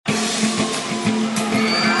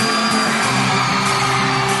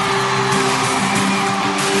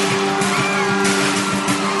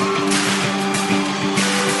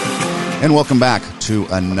And welcome back to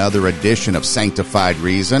another edition of Sanctified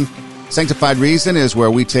Reason. Sanctified Reason is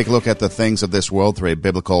where we take a look at the things of this world through a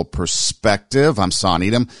biblical perspective. I'm Son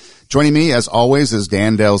Edom. Joining me, as always, is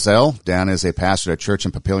Dan Delzell. Dan is a pastor at a church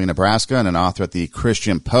in Papillion, Nebraska, and an author at the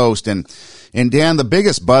Christian Post. And Dan, the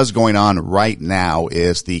biggest buzz going on right now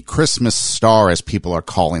is the Christmas star, as people are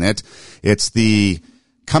calling it. It's the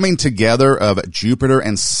coming together of Jupiter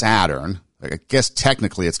and Saturn. I guess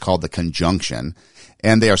technically it's called the conjunction.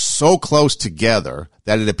 And they are so close together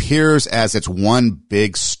that it appears as it's one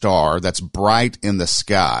big star that's bright in the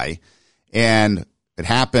sky. And it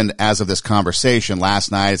happened as of this conversation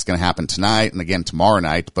last night. It's going to happen tonight and again tomorrow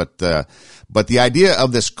night. But the idea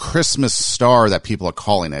of this Christmas star that people are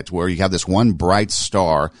calling it, where you have this one bright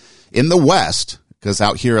star in the west, because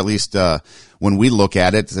out here, at least when we look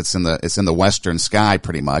at it, it's in the western sky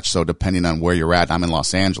pretty much. So depending on where you're at, I'm in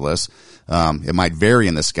Los Angeles. It might vary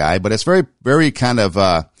in the sky, but it's very, very kind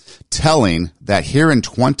of telling that here in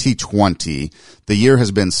 2020, the year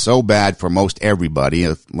has been so bad for most everybody,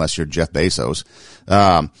 unless you're Jeff Bezos,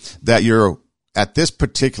 that you're at this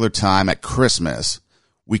particular time at Christmas,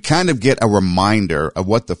 we kind of get a reminder of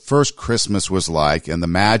what the first Christmas was like, and the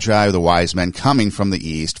Magi, or the wise men, coming from the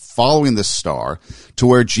east, following the star to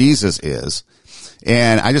where Jesus is.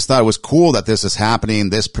 And I just thought it was cool that this is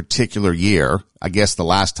happening this particular year. I guess the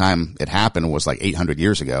last time it happened was like 800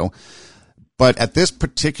 years ago. But at this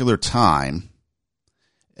particular time,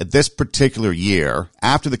 at this particular year,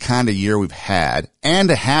 after the kind of year we've had, and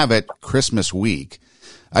to have it Christmas week,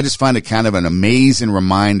 I just find it kind of an amazing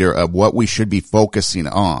reminder of what we should be focusing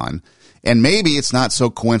on. And maybe it's not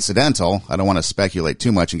so coincidental. I don't want to speculate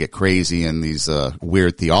too much and get crazy in these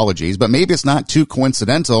weird theologies, but maybe it's not too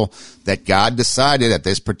coincidental that God decided at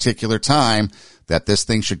this particular time that this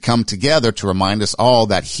thing should come together to remind us all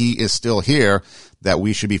that he is still here, that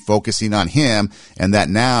we should be focusing on him, and that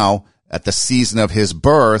now, at the season of his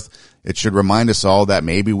birth, it should remind us all that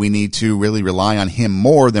maybe we need to really rely on him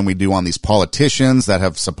more than we do on these politicians that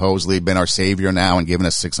have supposedly been our savior now and given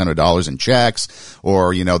us $600 in checks,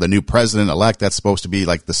 or, the new president-elect that's supposed to be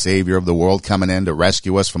like the savior of the world coming in to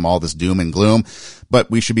rescue us from all this doom and gloom. But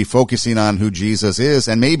we should be focusing on who Jesus is,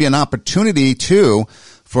 and maybe an opportunity, too,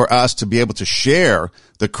 for us to be able to share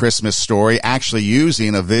the Christmas story, actually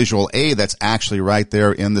using a visual aid that's actually right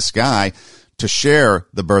there in the sky, to share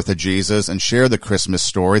the birth of Jesus and share the Christmas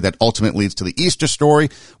story that ultimately leads to the Easter story,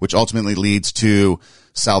 which ultimately leads to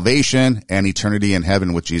salvation and eternity in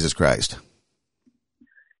heaven with Jesus Christ.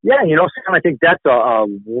 Yeah, Sam, I think that's a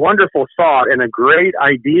wonderful thought and a great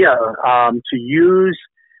idea to use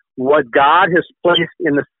what God has placed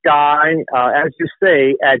in the sky, as you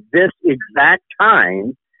say, at this exact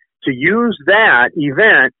time, to use that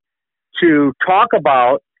event to talk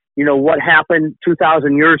about, what happened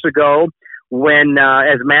 2,000 years ago, when,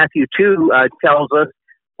 as Matthew 2 tells us,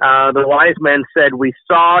 the wise men said, "We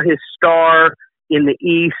saw his star in the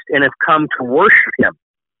east and have come to worship him."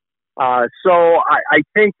 So I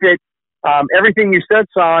think that everything you said,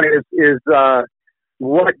 Son, is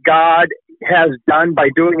what God has done by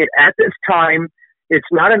doing it at this time.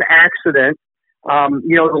 It's not an accident.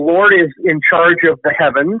 The Lord is in charge of the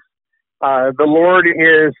heavens. The Lord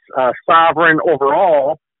is sovereign over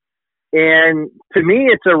all. And to me,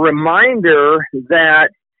 it's a reminder that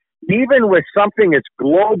even with something as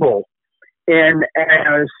global and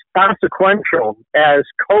as consequential as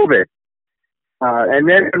COVID, and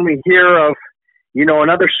then when we hear of,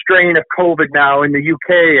 another strain of COVID now in the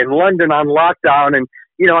UK and London on lockdown, and,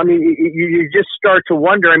 you just start to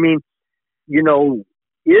wonder, is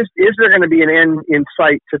there going to be an end in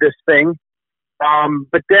sight to this thing?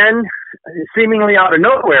 But then, seemingly out of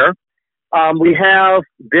nowhere, we have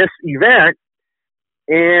this event,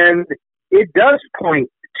 and it does point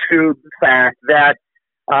to the fact that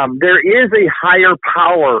there is a higher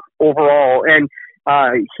power overall, and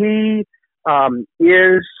he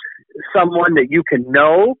is someone that you can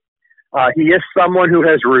know. He is someone who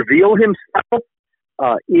has revealed himself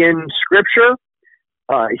in Scripture.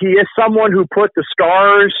 He is someone who put the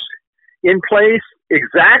stars in place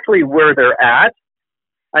exactly where they're at.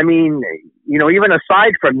 Even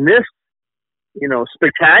aside from this,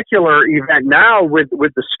 spectacular event now with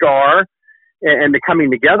the star and the coming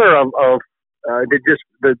together of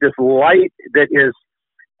this light that is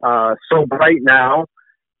so bright now.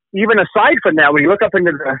 Even aside from that, when you look up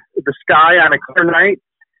into the sky on a clear night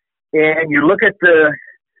and you look at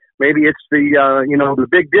maybe it's the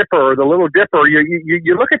Big Dipper or the Little Dipper,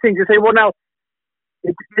 you look at things and say, well, now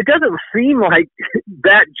it doesn't seem like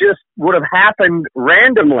that just would have happened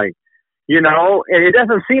randomly. And it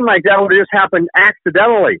doesn't seem like that would have just happened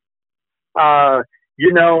accidentally.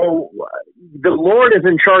 the Lord is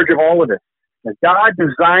in charge of all of it. God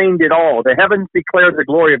designed it all. The heavens declare the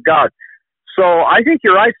glory of God. So I think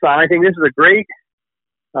you're right, son. I think this is a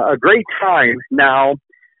great time now,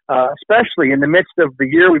 especially in the midst of the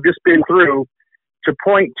year we've just been through, to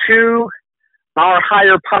point to our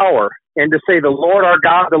higher power and to say the Lord our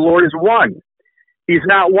God, the Lord is one. He's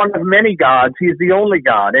not one of many gods. He's the only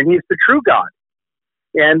God, and he's the true God.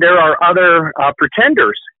 And there are other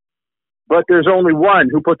pretenders, but there's only one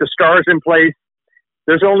who put the stars in place.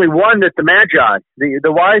 There's only one that the Magi,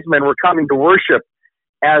 the wise men, were coming to worship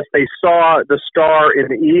as they saw the star in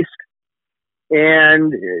the east.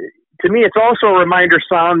 And to me, it's also a reminder,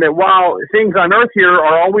 Sam, that while things on earth here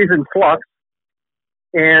are always in flux,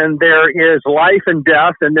 and there is life and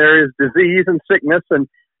death, and there is disease and sickness, and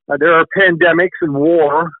there are pandemics and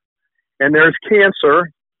war, and there's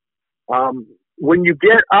cancer, when you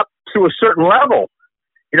get up to a certain level,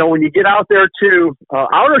 when you get out there to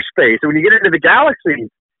outer space, and when you get into the galaxies,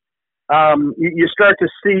 you start to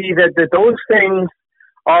see that those things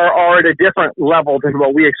are at a different level than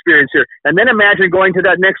what we experience here. And then imagine going to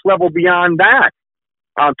that next level beyond that,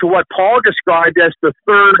 to what Paul described as the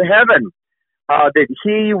third heaven, that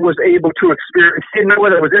he was able to experience. He didn't know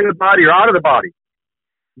whether it was in the body or out of the body,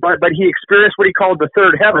 but he experienced what he called the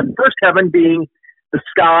third heaven. First heaven being the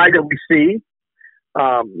sky that we see,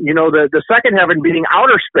 the second heaven being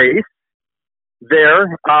outer space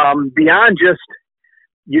there, beyond just,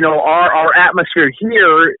 our atmosphere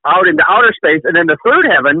here out into outer space. And then the third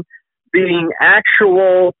heaven being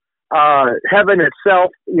actual, heaven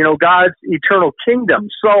itself, God's eternal kingdom.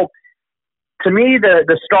 So to me,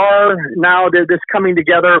 the star now, this coming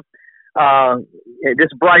together, this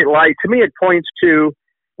bright light, to me, it points to,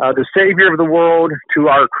 the Savior of the world, to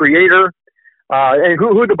our Creator, and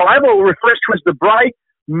who the Bible refers to as the bright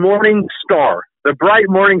morning star, the bright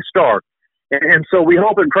morning star. And so we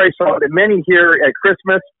hope and pray so that many here at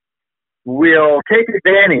Christmas will take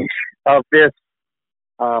advantage of this,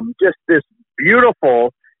 just this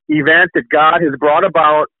beautiful event that God has brought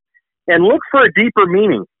about, and look for a deeper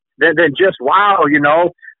meaning than just, wow,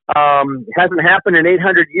 hasn't happened in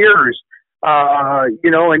 800 years,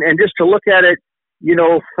 and just to look at it,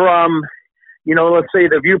 from, let's say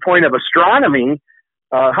the viewpoint of astronomy.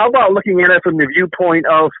 How about looking at it from the viewpoint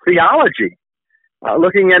of theology?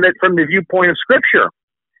 Looking at it from the viewpoint of Scripture,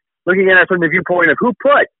 looking at it from the viewpoint of who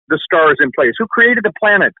put the stars in place, who created the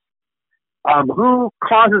planets, who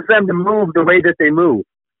causes them to move the way that they move,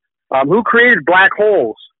 who created black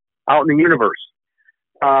holes out in the universe.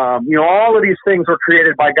 All of these things were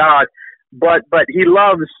created by God, but He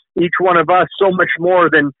loves each one of us so much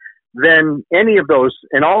more than any of those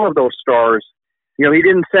and all of those stars. He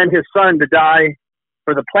didn't send His Son to die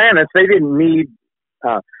for the planets. They didn't need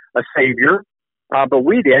a Savior. But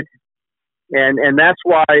we did, and that's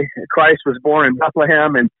why Christ was born in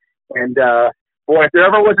Bethlehem. And boy, if there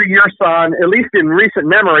ever was a year, son, at least in recent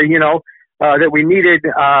memory, that we needed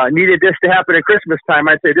this to happen at Christmas time,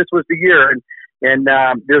 I'd say this was the year. And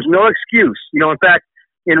there's no excuse. In fact,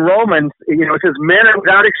 in Romans, it says men are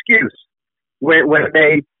without excuse when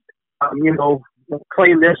they,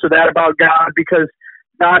 claim this or that about God, because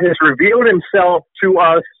God has revealed Himself to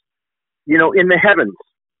us, in the heavens.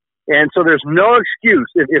 And so there's no excuse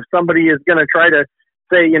if somebody is going to try to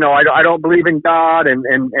say, I don't believe in God and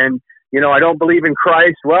I don't believe in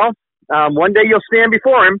Christ. Well, one day you'll stand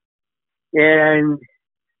before Him, and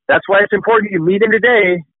that's why it's important you meet Him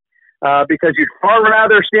today, because you'd far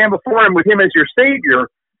rather stand before Him with Him as your Savior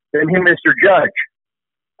than Him as your judge,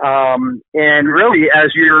 and really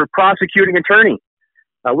as your prosecuting attorney.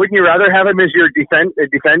 Wouldn't you rather have Him as your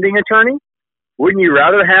defending attorney? Wouldn't you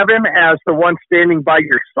rather have Him as the one standing by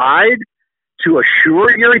your side to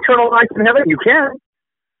assure your eternal life in heaven? You can.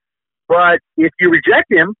 But if you reject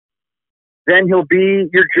Him, then He'll be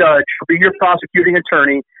your judge, He'll be your prosecuting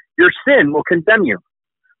attorney. Your sin will condemn you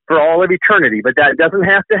for all of eternity. But that doesn't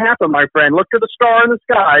have to happen, my friend. Look to the star in the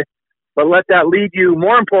sky, but let that lead you,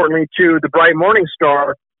 more importantly, to the bright morning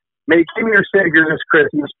star. Make Him your Savior this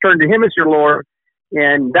Christmas. Turn to Him as your Lord.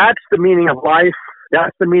 And that's the meaning of life.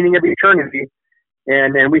 That's the meaning of eternity.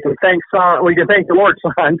 And we can thank the Lord,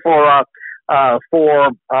 son, for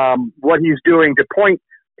what He's doing to point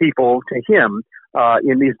people to Him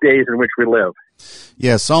in these days in which we live.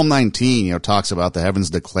 Yeah, Psalm 19, talks about the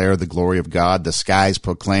heavens declare the glory of God, the skies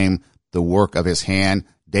proclaim the work of His hand.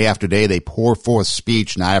 Day after day, they pour forth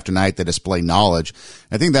speech. Night after night, they display knowledge.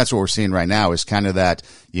 I think that's what we're seeing right now is kind of that,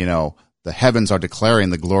 the heavens are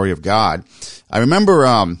declaring the glory of God. I remember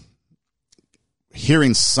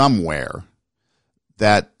hearing somewhere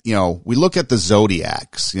that, we look at the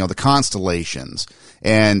zodiacs, the constellations,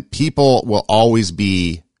 and people will always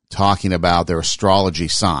be talking about their astrology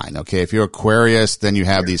sign. Okay. If you're Aquarius, then you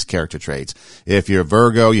have these character traits. If you're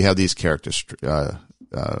Virgo, you have these character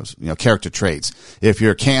traits. If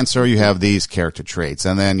you're Cancer, you have these character traits,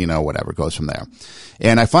 and then, whatever goes from there.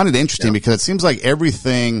 And I find it interesting because it seems like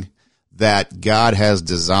everything that God has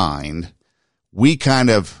designed, we kind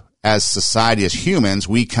of, as society, as humans,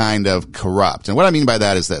 we kind of corrupt. And what I mean by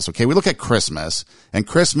that is this, okay? We look at Christmas, and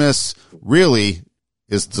Christmas really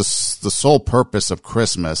is the sole purpose of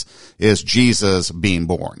Christmas is Jesus being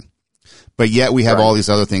born. But yet we have all these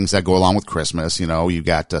other things that go along with Christmas. You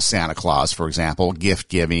got Santa Claus, for example, gift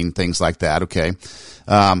giving, things like that. Okay.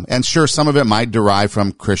 And sure, some of it might derive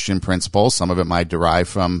from Christian principles. Some of it might derive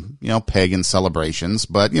from, pagan celebrations.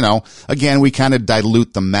 But, again, we kind of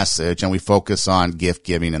dilute the message and we focus on gift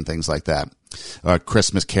giving and things like that.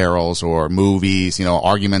 Christmas carols or movies,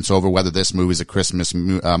 arguments over whether this movie is a Christmas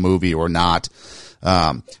movie or not.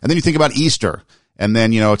 And then you think about Easter. And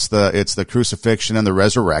then, it's the crucifixion and the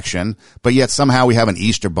resurrection, but yet somehow we have an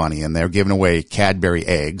Easter bunny in there giving away Cadbury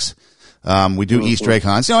eggs. We do Easter egg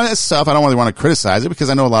hunts. That's stuff. I don't really want to criticize it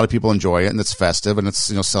because I know a lot of people enjoy it and it's festive and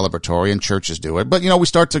it's, celebratory and churches do it. But, we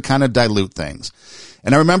start to kind of dilute things.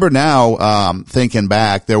 And I remember now, thinking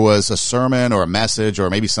back, there was a sermon or a message or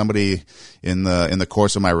maybe somebody in the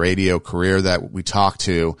course of my radio career that we talked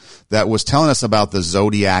to that was telling us about the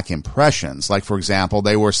zodiac impressions. Like, for example,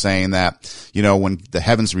 they were saying that, when the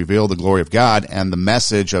heavens reveal the glory of God and the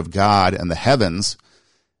message of God and the heavens,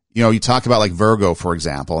 you talk about like Virgo, for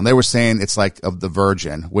example, and they were saying it's like of the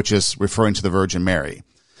Virgin, which is referring to the Virgin Mary.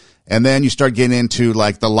 And then you start getting into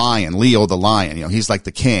like the lion, Leo the lion, he's like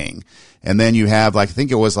the king. And then you have like, I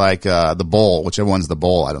think it was like, the bull, whichever one's the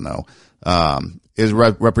bull, I don't know,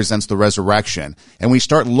 represents the resurrection. And we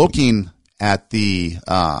start looking at the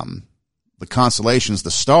constellations,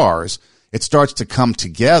 the stars, it starts to come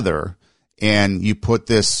together and you put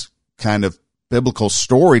this kind of biblical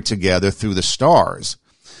story together through the stars.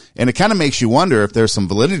 And it kind of makes you wonder if there's some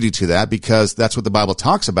validity to that because that's what the Bible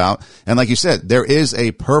talks about. And like you said, there is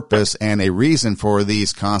a purpose and a reason for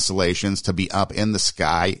these constellations to be up in the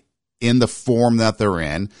sky in the form that they're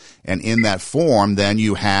in. And in that form, then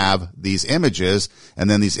you have these images and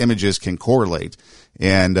then these images can correlate.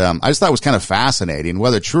 And I just thought it was kind of fascinating,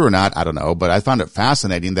 whether true or not, I don't know, but I found it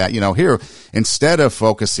fascinating that, here, instead of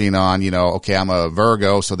focusing on, okay, I'm a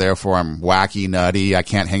Virgo, so therefore I'm wacky, nutty, I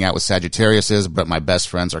can't hang out with Sagittariuses, but my best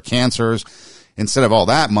friends are Cancers. Instead of all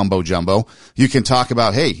that mumbo jumbo, you can talk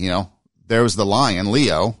about, hey, there's the lion,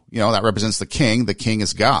 Leo, that represents the king. The king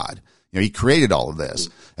is God. He created all of this.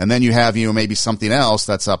 And then you have, maybe something else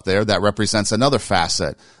that's up there that represents another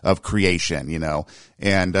facet of creation,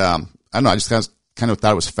 and, I don't know, I just kind of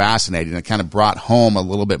thought it was fascinating. It kind of brought home a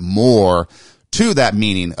little bit more to that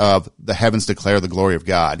meaning of the heavens declare the glory of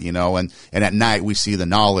God, and at night we see the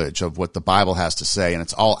knowledge of what the Bible has to say, and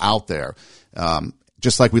it's all out there.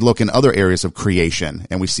 Just like we look in other areas of creation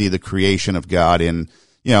and we see the creation of God in,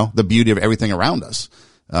 the beauty of everything around us.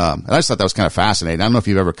 And I just thought that was kind of fascinating. I don't know if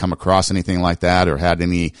you've ever come across anything like that or had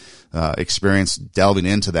any experience delving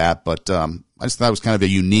into that, but I just thought it was kind of a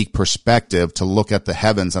unique perspective to look at the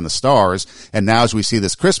heavens and the stars. And now as we see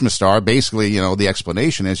this Christmas star, basically, the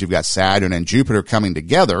explanation is you've got Saturn and Jupiter coming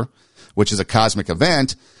together, which is a cosmic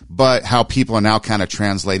event, but how people are now kind of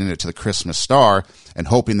translating it to the Christmas star and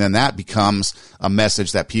hoping then that becomes a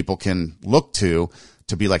message that people can look to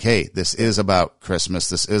be like, hey, this is about Christmas.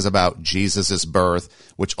 This is about Jesus' birth,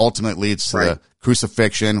 which ultimately leads to the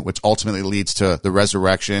crucifixion, which ultimately leads to the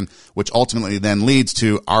resurrection, which ultimately then leads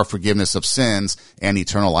to our forgiveness of sins and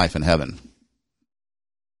eternal life in heaven.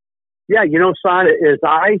 Yeah, Son, as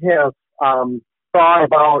I have thought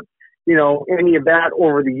about, any of that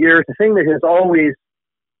over the years, the thing that has always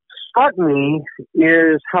struck me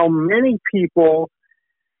is how many people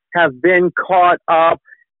have been caught up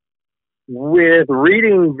with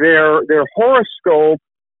reading their horoscope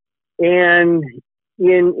and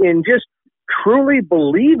in just truly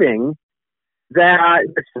believing that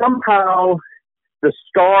somehow the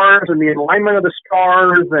stars and the alignment of the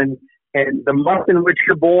stars and the month in which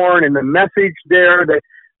you're born and the message there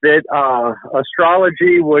that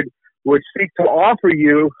astrology would seek to offer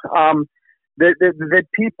you, that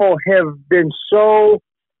people have been so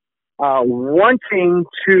wanting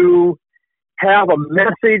to have a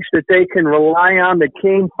message that they can rely on that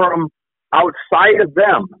came from outside of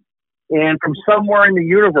them and from somewhere in the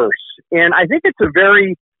universe. And I think it's a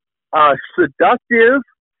very seductive,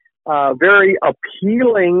 very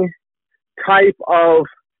appealing type of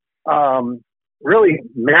really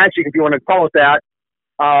magic, if you want to call it that,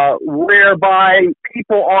 whereby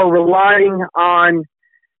people are relying on,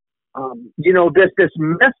 this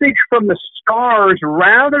message from the stars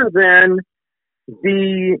rather than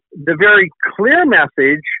the very clear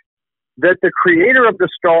message that the Creator of the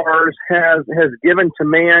stars has given to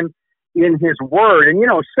man in His Word. And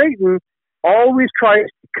Satan always tries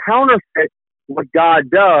to counterfeit what God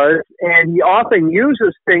does, and he often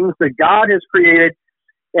uses things that God has created,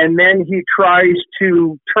 and then he tries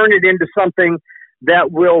to turn it into something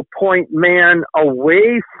that will point man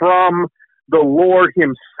away from the Lord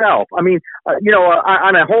Himself. I mean,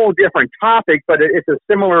 on a whole different topic, but it's a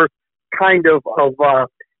similar kind of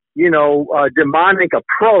demonic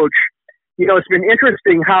approach. It's been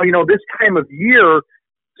interesting how, this time of year,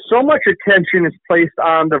 so much attention is placed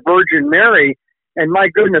on the Virgin Mary. And my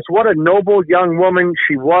goodness, what a noble young woman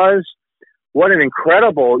she was. What an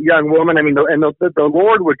incredible young woman. I mean, the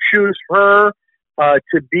Lord would choose her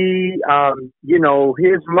to be,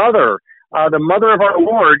 His mother, the mother of our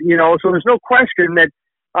Lord, so there's no question that,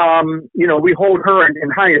 we hold her in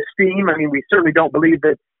high esteem. I mean, we certainly don't believe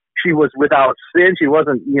that she was without sin. She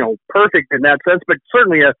wasn't, perfect in that sense, but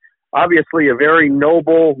certainly obviously a very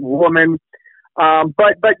noble woman.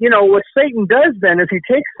 But what Satan does then is he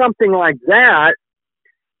takes something like that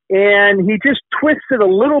and he just twists it a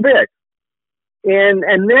little bit.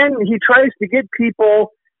 And then he tries to get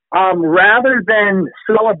people, rather than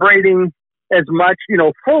celebrating as much,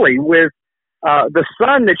 fully with the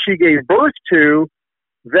son that she gave birth to,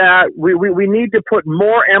 that we need to put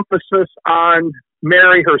more emphasis on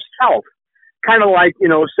Mary herself. Kind of like,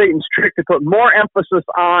 Satan's trick to put more emphasis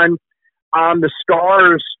on the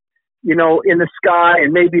stars, in the sky,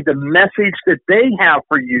 and maybe the message that they have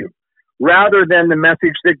for you, rather than the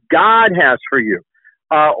message that God has for you,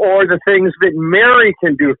 or the things that Mary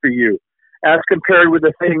can do for you, as compared with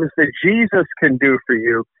the things that Jesus can do for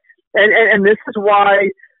you. And this is why,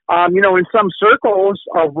 in some circles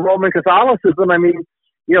of Roman Catholicism, I mean,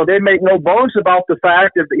 they make no bones about the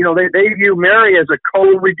fact that, they view Mary as a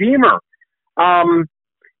co-redeemer.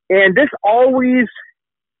 And this always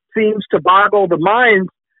seems to boggle the minds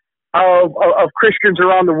of Christians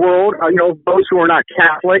around the world, those who are not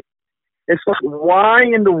Catholic. It's like, why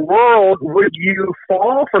in the world would you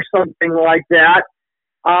fall for something like that?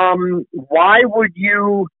 Why would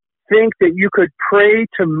you think that you could pray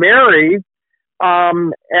to Mary,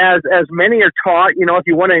 as many are taught, if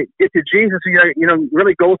you want to get to Jesus,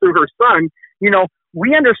 really go through her son.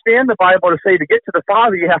 We understand the Bible to say to get to the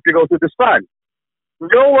Father, you have to go through the Son.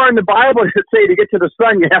 Nowhere in the Bible does it say to get to the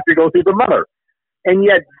Son, you have to go through the Mother. And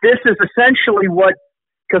yet this is essentially what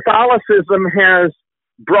Catholicism has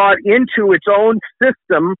brought into its own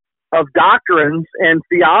system of doctrines and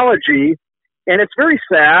theology. And it's very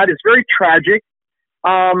sad. It's very tragic.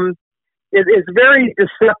 It's very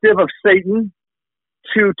deceptive of Satan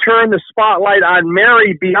to turn the spotlight on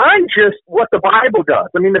Mary beyond just what the Bible does.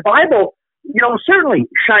 I mean, the Bible, certainly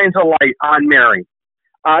shines a light on Mary.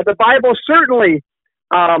 The Bible certainly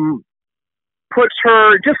puts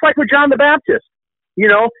her, just like with John the Baptist,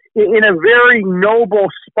 in a very noble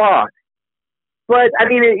spot. But, I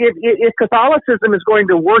mean, if Catholicism is going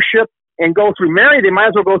to worship and go through Mary, they might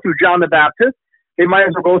as well go through John the Baptist. They might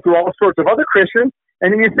as well go through all sorts of other Christians.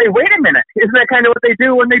 And then you say, wait a minute, isn't that kind of what they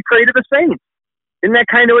do when they pray to the saints? Isn't that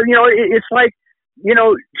kind of, it's like,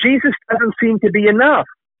 Jesus doesn't seem to be enough.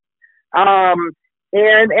 And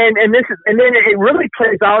then it really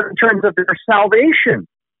plays out in terms of their salvation,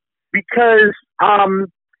 because,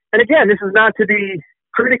 and again, this is not to be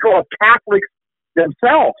critical of Catholics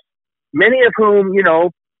themselves, many of whom,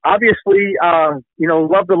 obviously,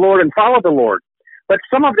 love the Lord and follow the Lord, but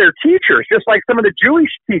some of their teachers, just like some of the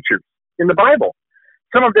Jewish teachers in the Bible,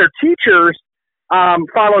 some of their teachers,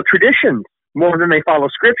 follow traditions more than they follow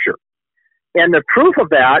Scripture. And the proof of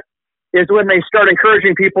that is when they start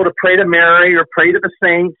encouraging people to pray to Mary or pray to the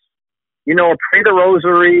saints, or pray the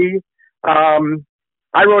rosary.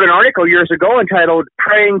 I wrote an article years ago entitled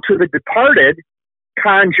 "Praying to the Departed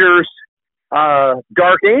Conjures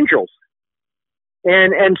Dark Angels."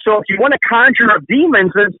 And so if you want to conjure up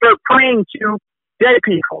demons, then start praying to dead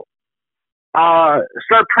people.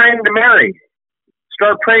 Start praying to Mary.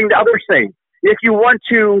 Start praying to other saints. If you want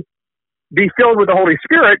to be filled with the Holy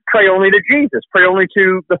Spirit, pray only to Jesus. Pray only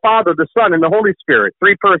to the Father, the Son, and the Holy Spirit.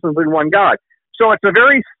 3 persons in one God. So it's a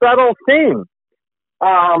very subtle thing.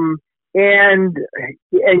 And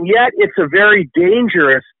yet it's a very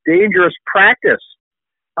dangerous practice,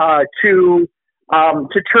 to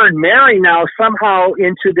turn Mary now somehow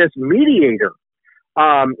into this mediator,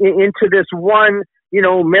 into this one,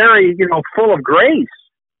 Mary, full of grace,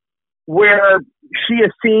 where she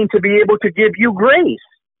is seen to be able to give you grace.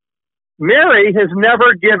 Mary has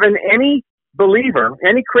never given any believer,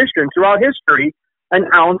 any Christian throughout history, an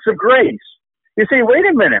ounce of grace. You say, wait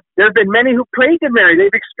a minute, there have been many who prayed to Mary.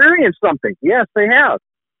 They've experienced something. Yes, they have.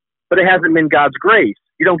 But it hasn't been God's grace.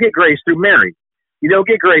 You don't get grace through Mary. You don't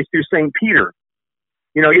get grace through St. Peter.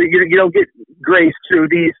 You don't get grace through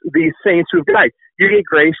these saints who've died. You get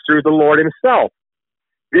grace through the Lord himself.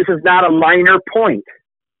 This is not a minor point.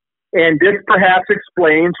 And this perhaps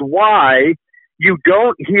explains why you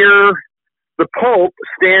don't hear the Pope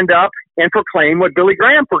stand up and proclaim what Billy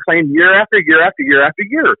Graham proclaimed year after year after year after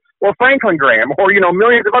year, or Franklin Graham, or,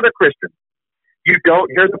 millions of other Christians. You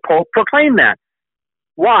don't hear the Pope proclaim that.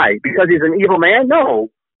 Why? Because he's an evil man? No.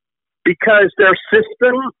 Because their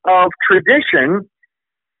system of tradition,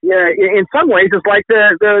 in some ways, is like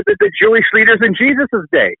the Jewish leaders in Jesus'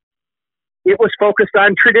 day. It was focused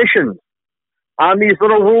on traditions, on these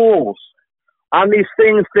little rules, on these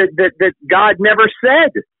things that God never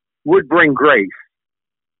said would bring grace.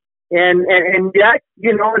 And yet,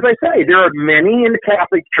 as I say, there are many in the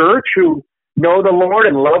Catholic Church who know the Lord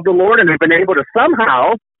and love the Lord and have been able to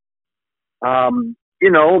somehow,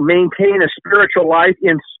 maintain a spiritual life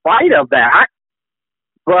in spite of that.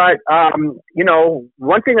 But,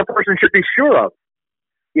 one thing a person should be sure of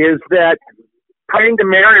is that praying to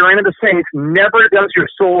Mary or any of the saints never does your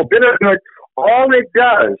soul a bit of good. All it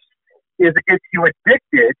does is it gets you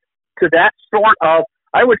addicted to that sort of,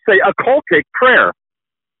 I would say, occultic prayer,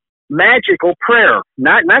 magical prayer,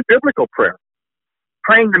 not biblical prayer.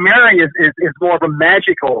 Praying to Mary is more of a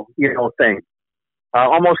magical, thing,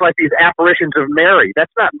 almost like these apparitions of Mary.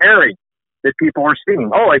 That's not Mary that people are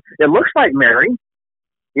seeing. Oh, it looks like Mary.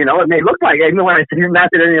 It may look like, not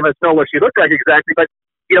that any of us know what she looked like exactly, but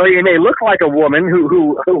it may look like a woman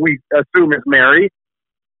who we assume is Mary,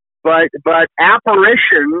 but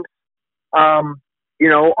apparitions,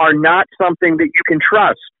 are not something that you can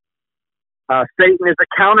trust. Satan is a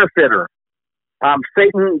counterfeiter.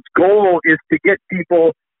 Satan's goal is to get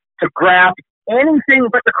people to grasp anything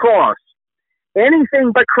but the cross,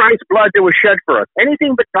 anything but Christ's blood that was shed for us,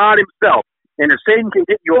 anything but God himself. And if Satan can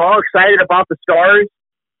get you all excited about the stars,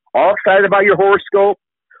 all excited about your horoscope,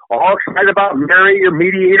 all excited about Mary, your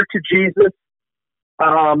mediator to Jesus,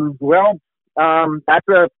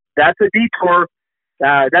 that's a detour.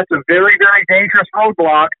 That's a very, very dangerous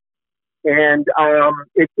roadblock. And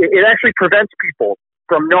it actually prevents people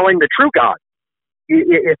from knowing the true God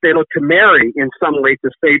if they look to Mary in some way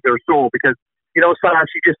to save their soul. Because, sometimes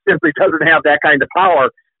she just simply doesn't have that kind of power.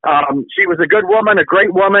 She was a good woman, a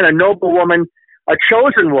great woman, a noble woman, a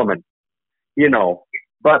chosen woman,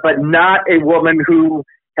 but not a woman who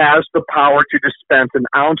has the power to dispense an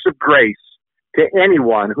ounce of grace to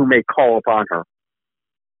anyone who may call upon her.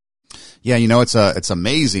 Yeah, it's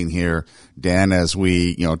amazing here, Dan, as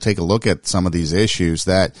we, take a look at some of these issues,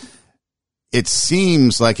 that it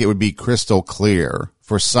seems like it would be crystal clear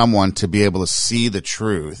for someone to be able to see the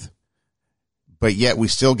truth, but yet we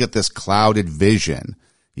still get this clouded vision,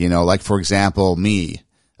 like, for example, me.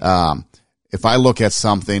 If I look at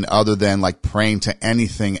something other than like praying to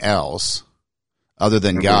anything else other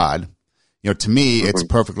than God, to me, it's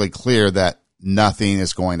perfectly clear that nothing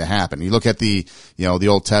is going to happen. You look at the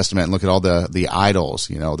Old Testament and look at all the idols,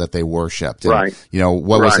 that they worshiped. And, right.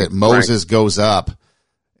 What was it? Moses goes up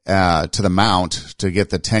to the mount to get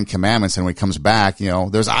the 10 Commandments, and when he comes back,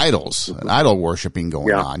 there's idols, idol worshiping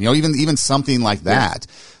going on. Even something like that.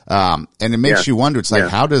 And it makes you wonder. It's like,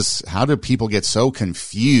 how do people get so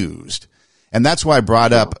confused? And that's why I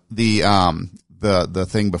brought up the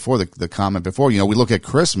thing before, the comment before, we look at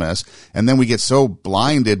Christmas and then we get so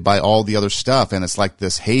blinded by all the other stuff, and it's like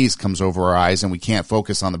this haze comes over our eyes and we can't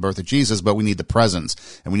focus on the birth of Jesus, but we need the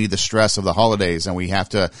presents and we need the stress of the holidays, and we have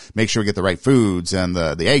to make sure we get the right foods and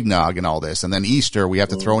the eggnog and all this. And then Easter, we have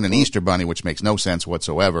to throw in an Easter bunny, which makes no sense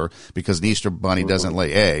whatsoever, because an Easter bunny doesn't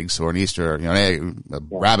lay eggs, or an Easter, a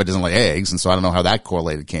rabbit doesn't lay eggs. And so I don't know how that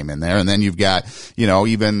correlated came in there. And then you've got,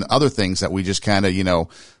 even other things that we just kind of,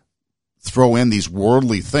 throw in these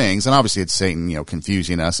worldly things, and obviously it's Satan,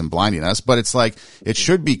 confusing us and blinding us, but it's like, it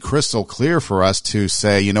should be crystal clear for us to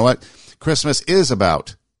say, you know what, Christmas is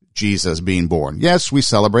about Jesus being born. Yes, we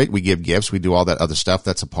celebrate, we give gifts, we do all that other stuff,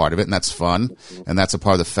 that's a part of it, and that's fun, and that's a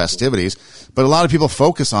part of the festivities, but a lot of people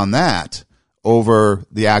focus on that over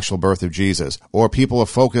the actual birth of Jesus, or people will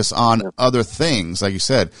focus on other things, like you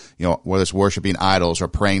said, whether it's worshiping idols or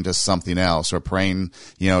praying to something else, or praying,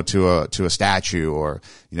 to a statue, or,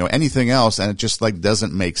 anything else. And it just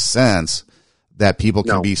doesn't make sense that people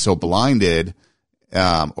can be so blinded,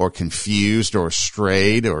 or confused or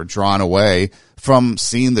strayed or drawn away from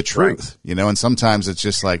seeing the truth, and sometimes it's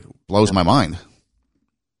just blows my mind.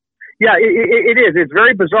 Yeah, it is. It's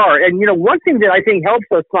very bizarre. And, one thing that I think helps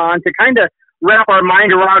us on to kind of wrap our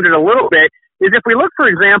mind around it a little bit is if we look, for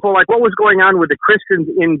example, like what was going on with the Christians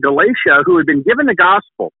in Galatia who had been given the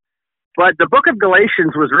gospel. But the book of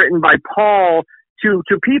Galatians was written by Paul to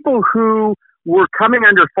people who were coming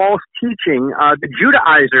under false teaching. The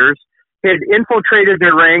Judaizers had infiltrated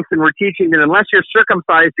their ranks and were teaching that unless you're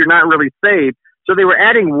circumcised, you're not really saved. So they were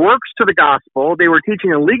adding works to the gospel. They were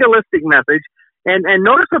teaching a legalistic message. And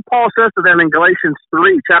notice what Paul says to them in Galatians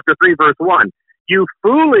 3, chapter 3, verse 1. You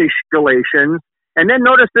foolish Galatians. And then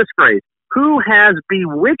notice this phrase. Who has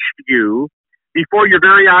bewitched you? Before your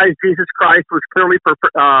very eyes, Jesus Christ was clearly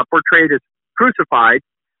portrayed as crucified.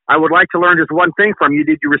 I would like to learn just one thing from you.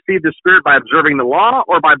 Did you receive the Spirit by observing the law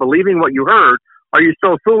or by believing what you heard? Are you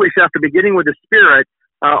so foolish after beginning with the Spirit?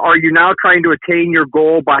 Are you now trying to attain your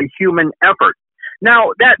goal by human effort?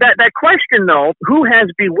 Now, that question, though, who has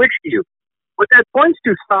bewitched you? What that points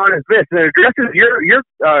to, Son, is this, and it addresses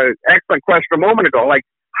your excellent question a moment ago. Like,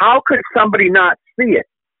 how could somebody not see it?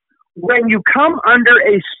 When you come under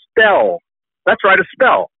a spell, that's right, a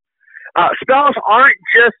spell. Spells aren't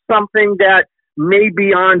just something that may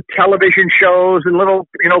be on television shows and little,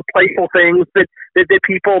 playful things that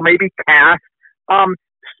people maybe cast.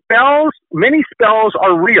 Many spells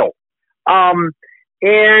are real.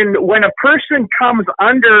 And when a person comes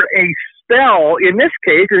under a spell, in this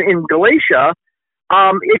case, in Galatia,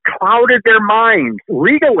 it clouded their minds.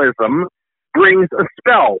 Legalism brings a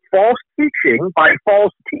spell. False teaching by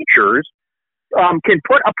false teachers can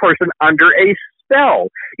put a person under a spell.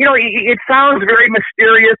 It sounds very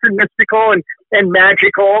mysterious and mystical and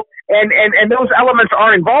magical, and those elements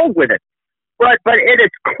are involved with it. But at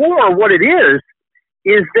its core, what it is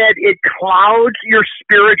that it clouds your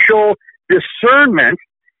spiritual discernment.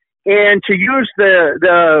 And to use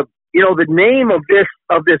the name of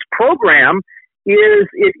this program is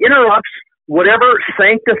it interrupts whatever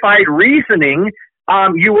sanctified reasoning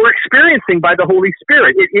you were experiencing by the Holy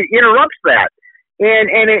Spirit. It interrupts that. And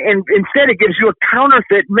instead it gives you a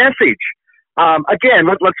counterfeit message. Again,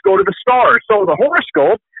 let's go to the stars. So the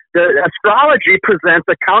horoscope, the astrology presents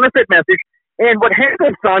a counterfeit message. And what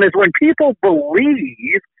happens, son, is when people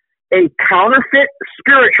believe a counterfeit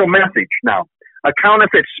spiritual message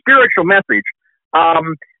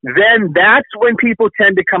then that's when people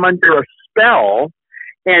tend to come under a spell,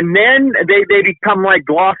 and then they become like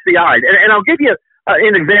glossy-eyed. And I'll give you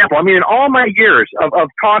an example. I mean, in all my years of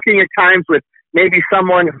talking at times with maybe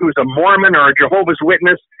someone who's a Mormon or a Jehovah's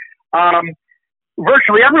Witness,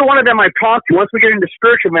 virtually every one of them I've talked to, once we get into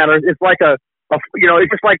spiritual matters, it's like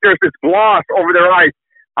it's just like there's this gloss over their eyes.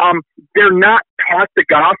 They're not taught the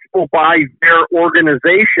gospel by their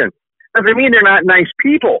organization. Doesn't mean they're not nice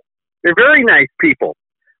people. They're very nice people.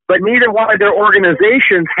 But neither one of their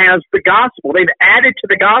organizations has the gospel. They've added to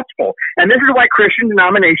the gospel. And this is why Christian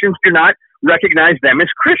denominations do not recognize them as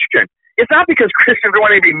Christian. It's not because Christians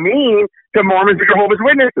want to be mean to Mormons or Jehovah's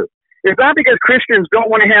Witnesses. It's not because Christians don't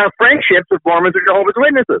want to have friendships with Mormons or Jehovah's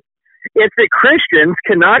Witnesses. It's that Christians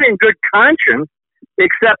cannot in good conscience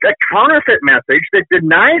accept a counterfeit message that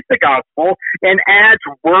denies the gospel and adds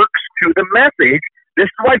works to the message. This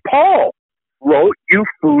is why Paul wrote, you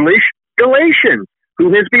foolish Galatians,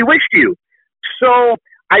 who has bewitched you? So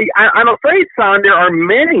I'm afraid, son, there are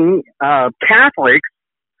many Catholics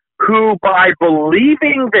who, by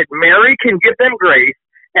believing that Mary can give them grace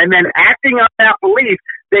and then acting on that belief,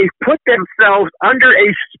 they've put themselves under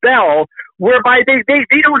a spell whereby they don't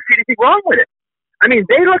see anything wrong with it. I mean,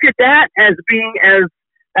 they look at that as being as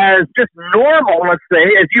just normal, let's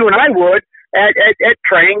say, as you and I would at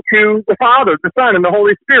praying to the Father, the Son, and the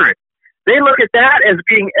Holy Spirit. They look at that as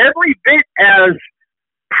being every bit as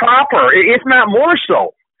proper, if not more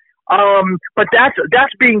so. But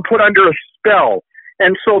that's being put under a spell.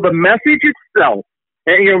 And so the message itself,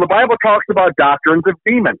 and the Bible talks about doctrines of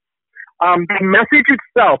demons. The message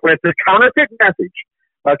itself, when it's a counterfeit message,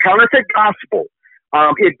 a counterfeit gospel,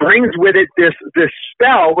 it brings with it this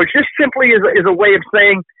spell, which just simply is a way of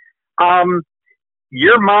saying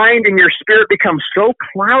your mind and your spirit become so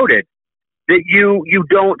clouded that you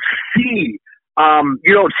don't see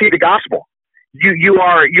the gospel. You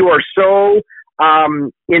are so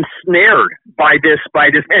ensnared by this,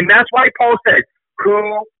 and that's why Paul said,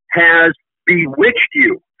 "Who has bewitched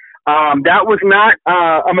you?" That was not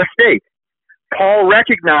a mistake. Paul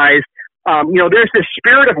recognized, there's this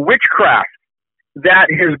spirit of witchcraft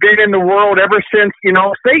that has been in the world ever since,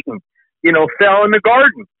 Satan, fell in the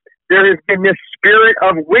garden. There has been this spirit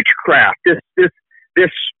of witchcraft,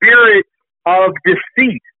 this spirit of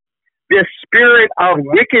deceit, this spirit of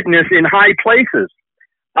wickedness in high places,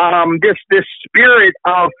 this spirit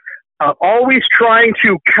of always trying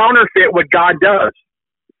to counterfeit what God does.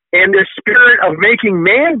 And this spirit of making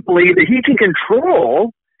man believe that he can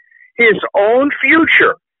control his own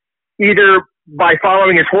future, either by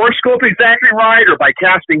following his horoscope exactly right, or by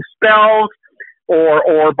casting spells,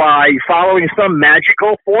 or by following some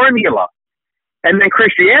magical formula. And then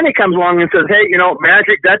Christianity comes along and says, hey,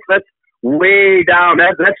 magic, that's way down,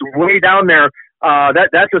 that's way down there.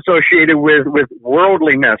 That's associated with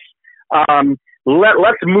worldliness.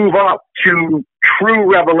 Let's move up to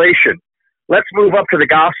true revelation. Let's move up to the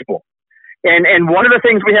gospel. And one of the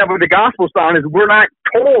things we have with the gospel, Son, is we're not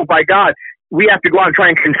told by God we have to go out and try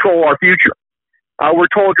and control our future. We're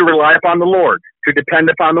told to rely upon the Lord, to depend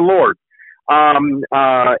upon the Lord. And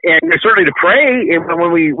certainly to pray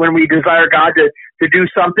when we desire God to do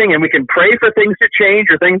something, and we can pray for things to change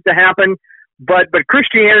or things to happen. But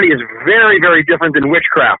Christianity is very, very different than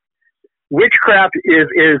witchcraft. Witchcraft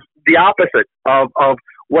is the opposite of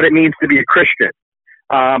what it means to be a Christian.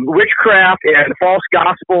 Witchcraft and false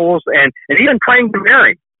gospels and even praying to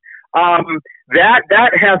Mary,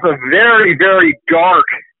 that has a very, very dark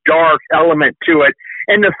element to it.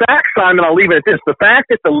 And the fact, Simon, I'll leave it at this, the fact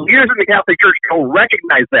that the leaders in the Catholic Church don't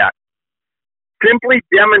recognize that simply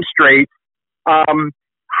demonstrates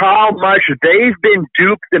how much they've been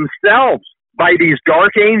duped themselves by these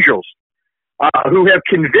dark angels who have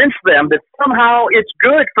convinced them that somehow it's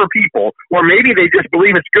good for people, or maybe they just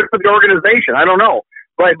believe it's good for the organization. I don't know.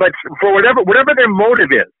 But for whatever their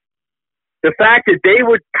motive is, the fact that they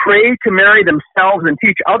would pray to Mary themselves and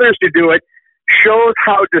teach others to do it shows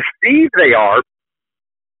how deceived they are.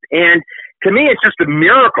 And to me, it's just a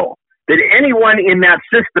miracle that anyone in that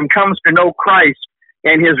system comes to know Christ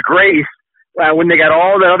and his grace when they got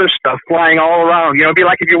all the other stuff flying all around. It'd be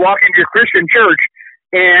like if you walk into your Christian church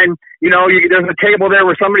and, there's a table there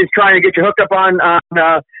where somebody's trying to get you hooked up on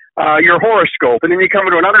your horoscope. And then you come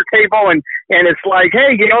to another table and it's like,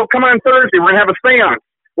 hey, come on Thursday, we're going to have a seance.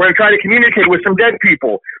 We're going to try to communicate with some dead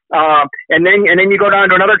people. And then you go down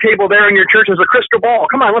to another table there in your church as a crystal ball.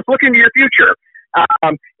 Come on, let's look into your future.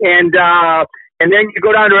 And then you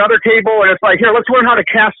go down to another table and it's like, here, let's learn how to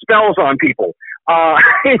cast spells on people,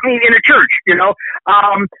 in a church,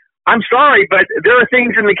 I'm sorry, but there are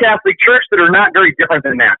things in the Catholic Church that are not very different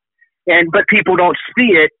than that. But people don't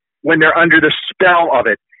see it when they're under the spell of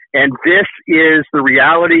it. And this is the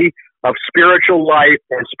reality of spiritual light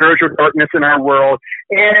and spiritual darkness in our world.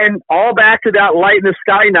 And all back to that light in the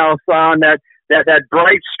sky now, son, that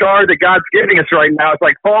bright star that God's giving us right now. It's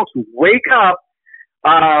like, folks, wake up.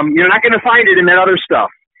 You're not going to find it in that other stuff.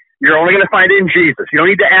 You're only going to find it in Jesus. You don't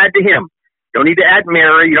need to add to him. You don't need to add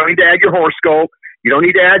Mary. You don't need to add your horoscope. You don't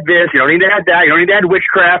need to add this. You don't need to add that. You don't need to add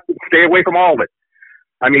witchcraft. Stay away from all of it.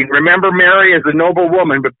 I mean, remember Mary as a noble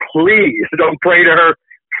woman, but please don't pray to her.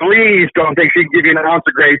 Please don't think she can give you an ounce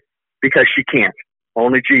of grace, because she can't.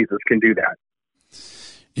 Only Jesus can do that.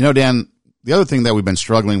 Dan, the other thing that we've been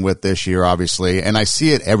struggling with this year, obviously, and I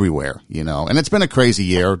see it everywhere, and it's been a crazy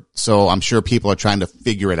year, so I'm sure people are trying to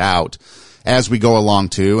figure it out as we go along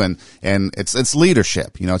too. And it's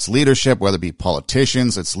leadership, it's leadership, whether it be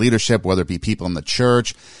politicians, it's leadership, whether it be people in the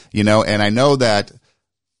church, and I know that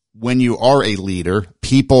when you are a leader,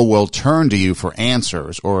 people will turn to you for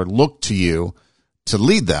answers or look to you to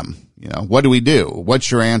lead them. What do we do?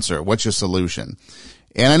 What's your answer? What's your solution?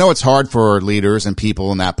 And I know it's hard for leaders and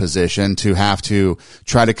people in that position to have to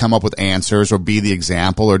try to come up with answers or be the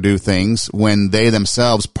example or do things when they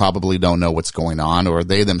themselves probably don't know what's going on, or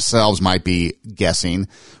they themselves might be guessing,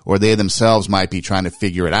 or they themselves might be trying to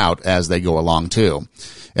figure it out as they go along too.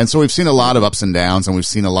 And so we've seen a lot of ups and downs, and we've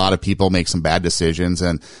seen a lot of people make some bad decisions,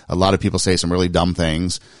 and a lot of people say some really dumb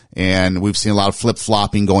things. And we've seen a lot of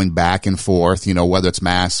flip-flopping going back and forth, whether it's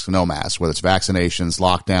masks, no masks, whether it's vaccinations,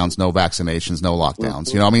 lockdowns, no vaccinations, no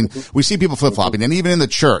lockdowns. We see people flip-flopping. And even in the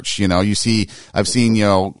church, I've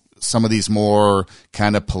seen, some of these more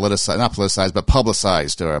kind of not politicized, but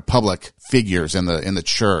publicized or public figures in the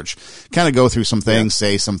church kind of go through some things,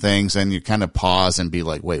 say some things, and you kind of pause and be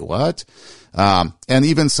like, wait, what? And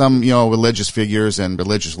even some, religious figures and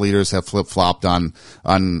religious leaders have flip-flopped on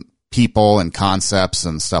people and concepts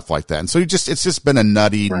and stuff like that. And so it's just been a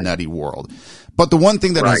nutty world. But the one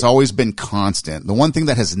thing that has always been constant, the one thing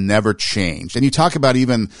that has never changed, and you talk about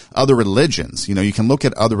even other religions, you can look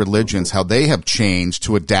at other religions, how they have changed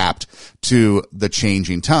to adapt to the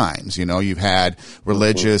changing times. You've had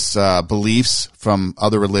religious beliefs from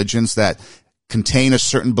other religions that contain a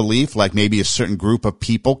certain belief, like maybe a certain group of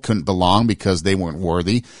people couldn't belong because they weren't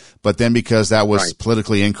worthy. But then because that was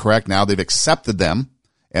politically incorrect, now they've accepted them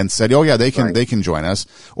and said, oh yeah, they can join us.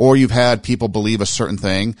 Or you've had people believe a certain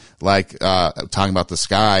thing, like, talking about the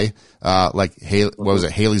sky, like, hey, what was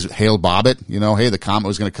it? Hale Bobbitt, hey, the comet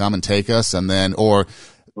was going to come and take us. And then, or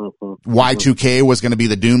Y2K was going to be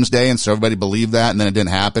the doomsday. And so everybody believed that, and then it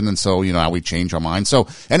didn't happen. And so, now we change our mind. So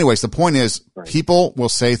anyways, the point is people will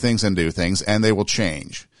say things and do things, and they will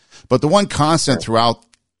change. But the one constant throughout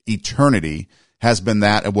eternity has been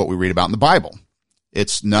that of what we read about in the Bible.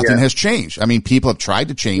 It's nothing has changed. I mean, people have tried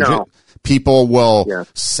to change it. People will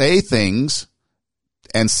say things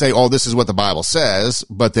and say, oh, this is what the Bible says.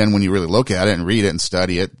 But then when you really look at it and read it and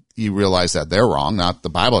study it, you realize that they're wrong. Not the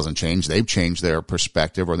Bible hasn't changed. They've changed their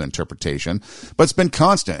perspective or their interpretation, but it's been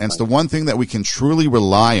constant. And it's the one thing that we can truly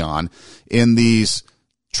rely on in these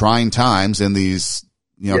trying times, in these,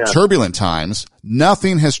 turbulent times.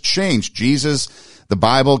 Nothing has changed. Jesus, the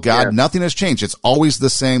Bible, God, nothing has changed. It's always the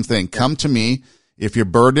same thing. Come to me. If you're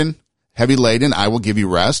burdened, heavy laden, I will give you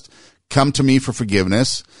rest. Come to me for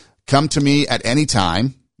forgiveness. Come to me at any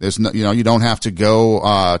time. There's no, you don't have to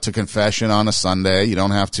go to confession on a Sunday. You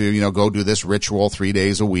don't have to, go do this ritual 3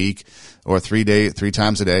 days a week or 3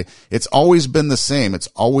 times a day. It's always been the same. It's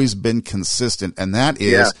always been consistent. And that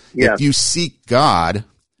is, if you seek God,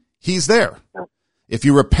 he's there. If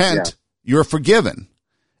you repent, you're forgiven.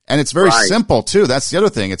 And it's very simple, too. That's the other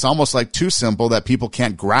thing. It's almost like too simple that people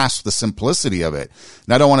can't grasp the simplicity of it.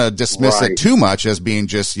 And I don't want to dismiss it too much as being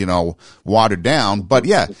just, watered down. But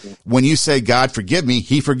when you say, God, forgive me,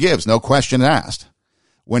 he forgives. No question asked.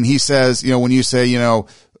 When he says, when you say,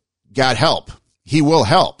 God, help, he will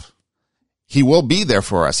help. He will be there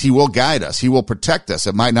for us. He will guide us. He will protect us.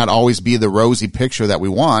 It might not always be the rosy picture that we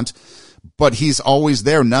want, but he's always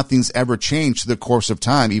there. Nothing's ever changed through the course of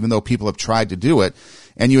time, even though people have tried to do it.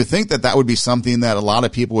 And you would think that that would be something that a lot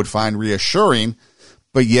of people would find reassuring,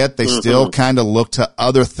 but yet they still kind of look to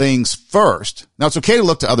other things first. Now, it's okay to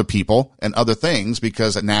look to other people and other things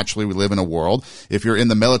because naturally we live in a world. If you're in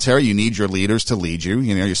the military, you need your leaders to lead you,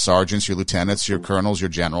 your sergeants, your lieutenants, your colonels, your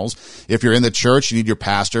generals. If you're in the church, you need your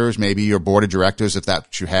pastors, maybe your board of directors, if that's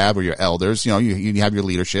what you have, or your elders. You have your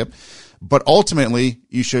leadership. But ultimately,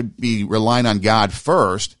 you should be relying on God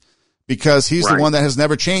first, because he's the one that has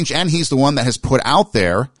never changed, and he's the one that has put out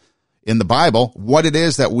there in the Bible what it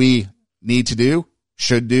is that we need to do,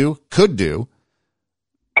 should do, could do.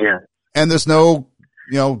 Yeah. And there's no,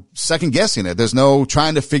 second guessing it. There's no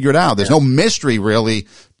trying to figure it out. There's no mystery really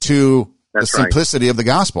to the simplicity of the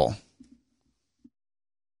gospel.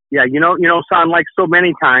 Yeah, Son, like so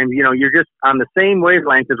many times, you're just on the same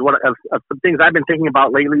wavelength as of some things I've been thinking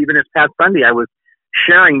about lately. Even this past Sunday, I was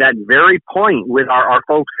sharing that very point with our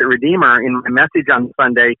folks at Redeemer in my message on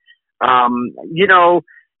Sunday.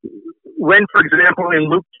 When, for example, in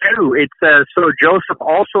Luke 2, it says, so Joseph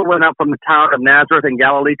also went up from the town of Nazareth in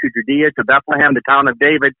Galilee to Judea, to Bethlehem, the town of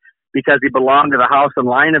David, because he belonged to the house and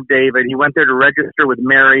line of David. He went there to register with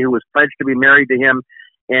Mary, who was pledged to be married to him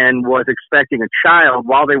and was expecting a child.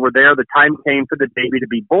 While they were there, the time came for the baby to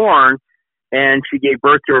be born, and she gave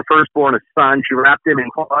birth to her firstborn, a son. She wrapped him in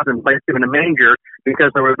cloths and placed him in a manger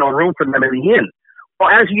because there was no room for them in the inn. Well,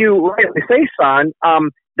 as you rightly say, Son,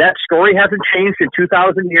 that story hasn't changed in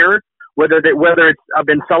 2,000 years. Whether it's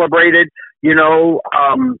been celebrated,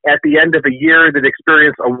 at the end of a year that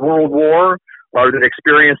experienced a world war, or that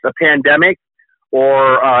experienced a pandemic,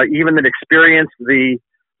 or even that experienced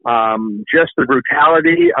just the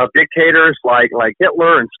brutality of dictators like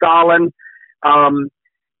Hitler and Stalin.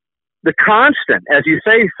 The constant, as you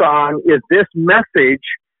say, Son, is this message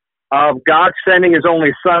of God sending his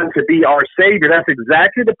only Son to be our Savior. That's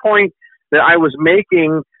exactly the point that I was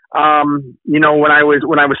making, when I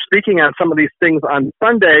was speaking on some of these things on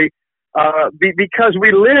Sunday, because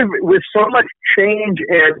we live with so much change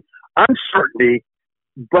and uncertainty.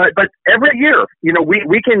 But every year,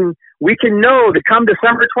 we can know that come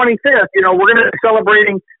December 25th, we're going to be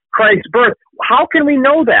celebrating Christ's birth. How can we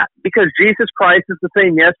know that? Because Jesus Christ is the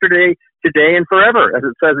same yesterday, today, and forever, as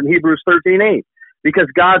it says in Hebrews 13:8. Because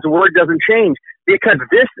God's word doesn't change. Because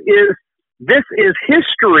this is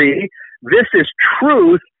history. This is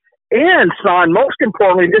truth. And, Son, most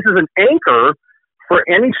importantly, this is an anchor for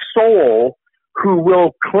any soul who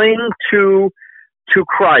will cling to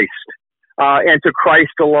Christ and to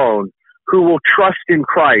Christ alone, who will trust in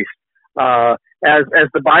Christ. As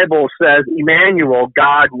the Bible says, Emmanuel,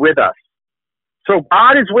 God with us. So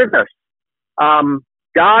God is with us.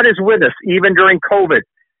 God is with us even during COVID,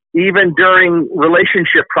 even during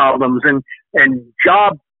relationship problems and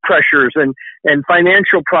job pressures and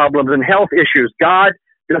financial problems and health issues. God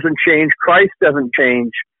doesn't change. Christ doesn't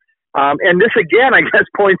change. And this, again, I guess,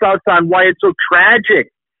 points out on why it's so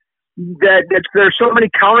tragic that there's so many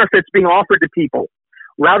counterfeits being offered to people.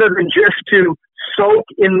 rather than just to soak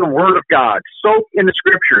in the Word of God, soak in the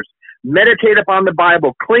Scriptures, meditate upon the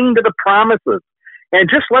Bible, cling to the promises, and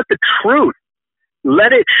just let the truth,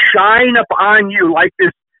 let it shine upon you like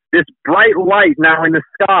this bright light now in the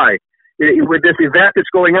sky with this event that's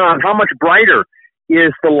going on. How much brighter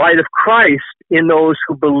is the light of Christ in those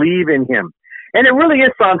who believe in Him? And it really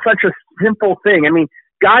is on such a simple thing. I mean,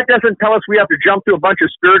 God doesn't tell us we have to jump through a bunch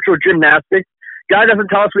of spiritual gymnastics. God doesn't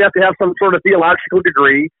tell us we have to have some sort of theological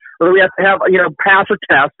degree, or that we have to have, pass a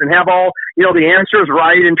test and have all, the answers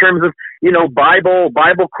right in terms of,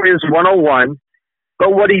 Bible quiz 101.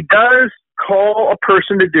 But what He does call a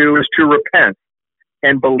person to do is to repent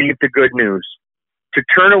and believe the good news, to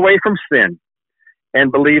turn away from sin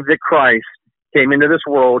and believe that Christ came into this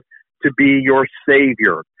world to be your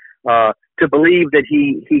Savior, to believe that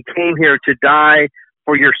He came here to die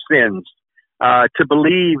for your sins, to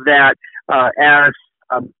believe that, as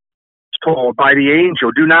told by the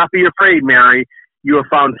angel, do not be afraid, Mary, you have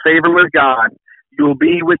found favor with God. You will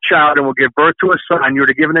be with child and will give birth to a son. You are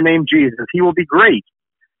to give him the name Jesus. He will be great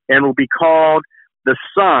and will be called the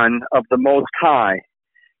Son of the Most High.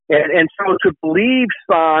 And so to believe,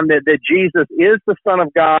 son, that Jesus is the Son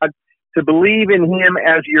of God, to believe in Him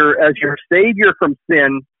as your Savior from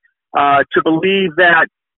sin, to believe that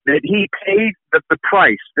He paid the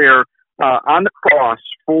price there on the cross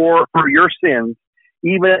for your sins,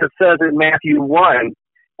 even as it says in Matthew 1,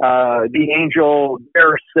 the angel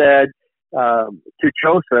there said to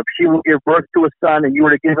Joseph, she will give birth to a son, and you are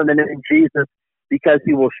to give him the name Jesus, because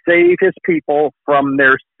he will save his people from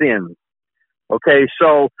their sins. Okay,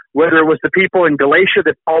 so whether it was the people in Galatia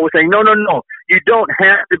that Paul was saying, no, you don't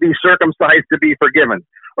have to be circumcised to be forgiven,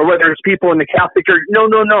 or whether it's people in the Catholic Church,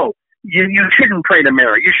 no, you shouldn't pray to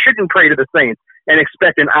Mary, you shouldn't pray to the saints and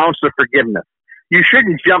expect an ounce of forgiveness. You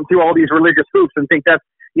shouldn't jump through all these religious hoops and think that's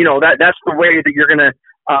the way that you're going to,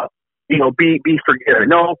 be forgiven.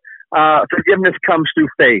 No, forgiveness comes through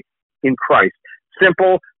faith in Christ.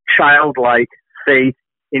 Simple, childlike faith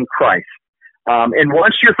in Christ. And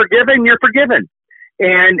once you're forgiven,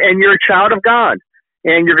 and you're a child of God,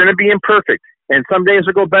 and you're going to be imperfect. And some days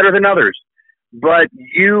will go better than others, but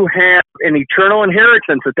you have an eternal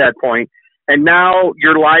inheritance at that point. And now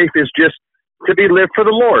your life is just to be lived for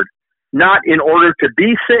the Lord, not in order to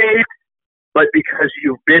be saved, but because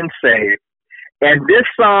you've been saved. And this,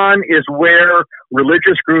 son, is where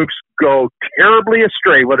religious groups go terribly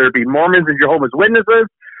astray, whether it be Mormons and Jehovah's Witnesses,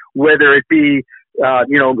 whether it be,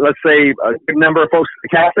 let's say a big number of folks in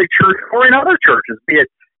the Catholic Church or in other churches, be it,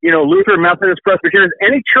 Lutheran, Methodist, Presbyterian,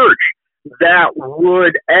 any church that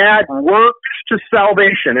would add works to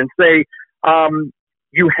salvation and say,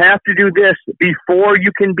 you have to do this before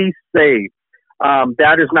you can be saved.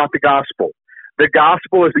 That is not the gospel. The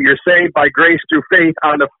gospel is that you're saved by grace through faith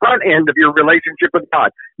on the front end of your relationship with God,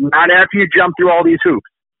 not after you jump through all these hoops.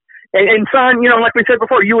 And son, like we said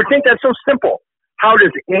before, you would think that's so simple. How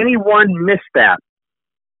does anyone miss that?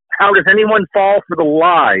 How does anyone fall for the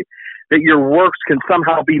lie that your works can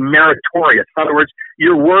somehow be meritorious? In other words,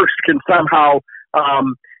 your works can somehow,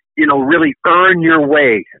 really earn your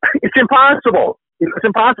way. It's impossible. It's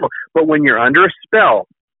impossible. But when you're under a spell,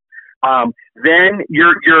 then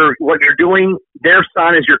what you're doing there,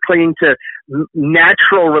 son, is you're clinging to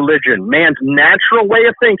natural religion, man's natural way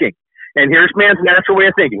of thinking. And here's man's natural way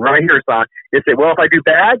of thinking right here, son. Is say, well, if I do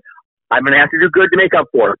bad, I'm going to have to do good to make up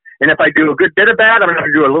for it. And if I do a good bit of bad, I'm going to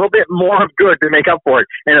have to do a little bit more of good to make up for it.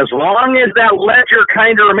 And as long as that ledger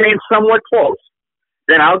kind of remains somewhat close,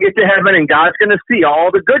 then I'll get to heaven and God's going to see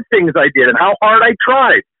all the good things I did and how hard I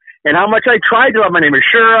tried and how much I tried to love my neighbor.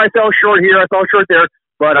 Sure, I fell short here, I fell short there,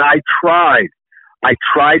 but I tried. I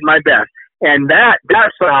tried my best. And that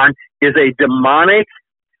son, is a demonic,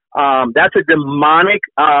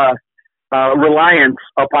 reliance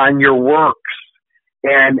upon your works.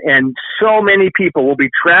 And so many people will be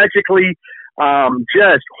tragically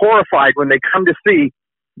just horrified when they come to see,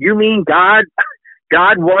 you mean God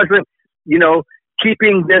wasn't,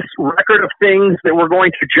 keeping this record of things that were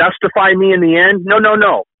going to justify me in the end?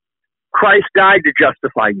 No. Christ died to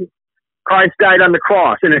justify you. Christ died on the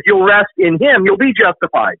cross. And if you'll rest in Him, you'll be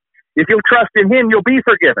justified. If you'll trust in Him, you'll be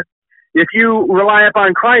forgiven. If you rely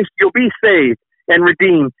upon Christ, you'll be saved and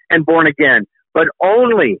redeemed and born again. But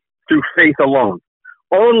only through faith alone.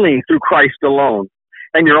 Only through Christ alone.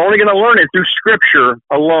 And you're only going to learn it through Scripture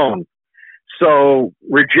alone. So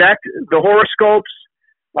reject the horoscopes,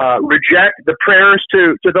 reject the prayers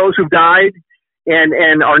to those who've died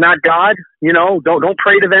and are not God. Don't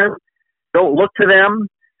pray to them. Don't look to them.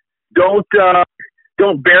 Don't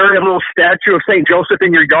bury a little statue of St. Joseph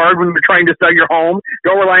in your yard when you're trying to sell your home.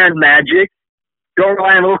 Don't rely on magic. Don't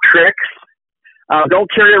rely on little tricks.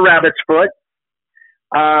 Don't carry a rabbit's foot.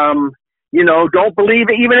 Don't believe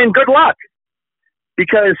even in good luck,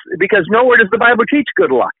 because nowhere does the Bible teach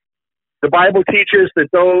good luck. The Bible teaches that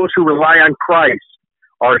those who rely on Christ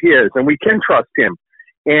are His, and we can trust Him.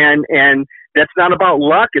 And that's not about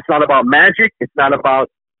luck. It's not about magic. It's not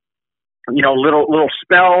about little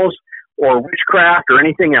spells or witchcraft or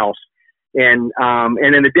anything else. And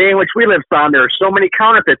in the day in which we live, Son, there are so many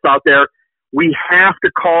counterfeits out there. We have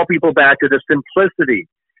to call people back to the simplicity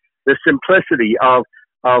of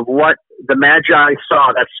what the Magi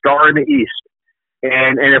saw, that star in the east.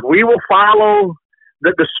 And if we will follow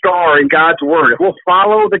the star in God's word, if we'll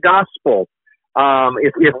follow the gospel,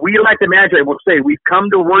 if we, like the Magi, will say we've come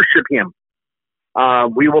to worship Him,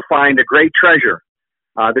 we will find a great treasure,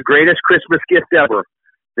 the greatest Christmas gift ever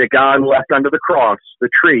that God left under the cross, the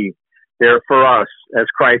tree, there for us as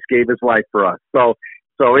Christ gave His life for us. So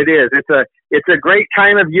it is. It's a great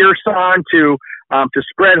time of year, Son, to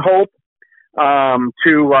spread hope,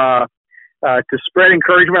 to spread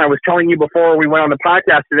encouragement. I was telling you before we went on the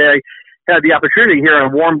podcast today, I had the opportunity here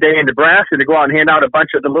on a warm day in Nebraska to go out and hand out a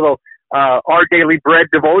bunch of the little Our Daily Bread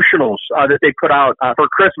devotionals that they put out for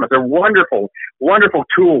Christmas. They're wonderful, wonderful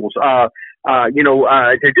tools. To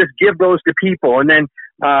just give those to people, and then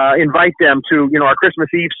invite them to our Christmas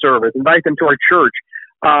Eve service. Invite them to our church.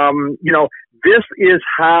 This is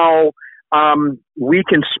how we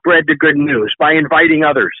can spread the good news, by inviting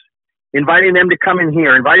others, inviting them to come in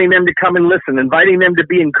here, inviting them to come and listen, inviting them to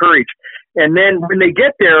be encouraged. And then when they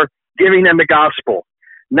get there, giving them the gospel,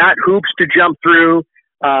 not hoops to jump through,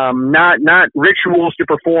 not rituals to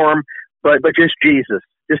perform, but just Jesus,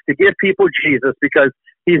 just to give people Jesus, because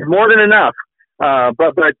He's more than enough.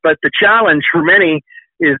 But the challenge for many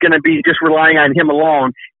is going to be just relying on Him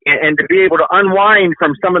alone, and to be able to unwind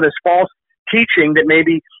from some of this false teaching that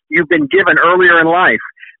maybe you've been given earlier in life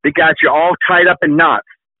that got you all tied up in knots.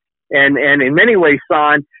 And in many ways,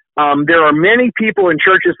 Son, there are many people in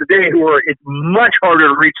churches today it's much harder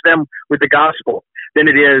to reach them with the gospel than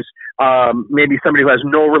it is maybe somebody who has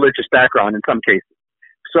no religious background in some cases.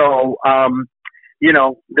 So,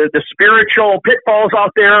 the spiritual pitfalls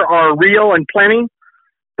out there are real and plenty,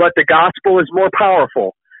 but the gospel is more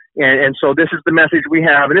powerful. And so this is the message we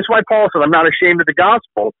have. And this is why Paul said, I'm not ashamed of the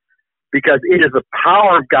gospel, because it is the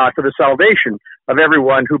power of God for the salvation of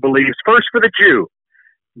everyone who believes, first for the Jew,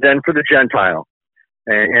 then for the Gentile.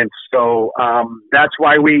 And so that's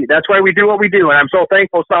why we do what we do. And I'm so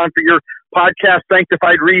thankful, Son, for your podcast,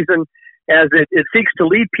 Sanctified Reason, as it seeks to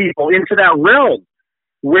lead people into that realm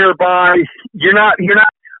whereby you're not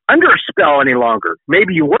under a spell any longer.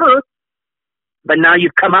 Maybe you were, but now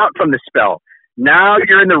you've come out from the spell. Now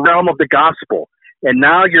you're in the realm of the gospel, and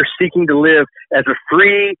now you're seeking to live as a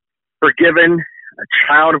free, forgiven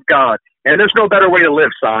child of God. And there's no better way to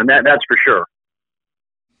live, Son. That's for sure.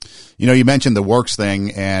 You mentioned the works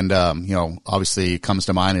thing, and obviously it comes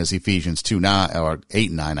to mind as Ephesians 2:9 or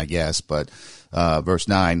 8:9, I guess, but verse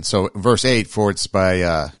 9. So verse 8, for it's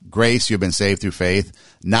by grace you've been saved through faith,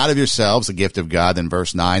 not of yourselves, a gift of God. Then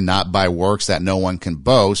verse 9, not by works that no one can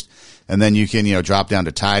boast. And then you can, drop down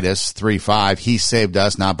to Titus 3:5. He saved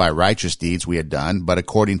us not by righteous deeds we had done, but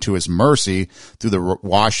according to His mercy through the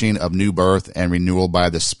washing of new birth and renewal by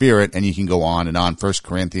the Spirit. And you can go on and on. 1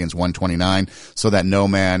 Corinthians 1:29, so that no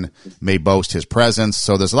man may boast his presence.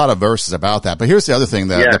 So there's a lot of verses about that. But here's the other thing,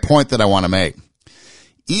 the point that I want to make.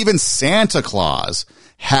 Even Santa Claus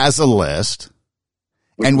has a list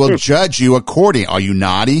and will judge you according. Are you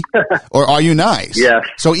naughty or are you nice? Yes.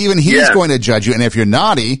 So even he's going to judge you. And if you're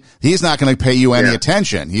naughty, he's not going to pay you any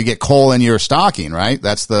attention. You get coal in your stocking, right?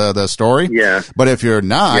 That's the story. Yeah. But if you're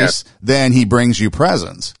nice, then he brings you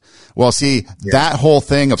presents. Well, see, that whole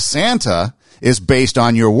thing of Santa is based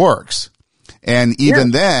on your works. And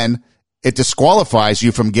even then, it disqualifies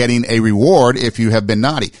you from getting a reward if you have been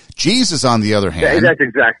naughty. Jesus, on the other hand, that's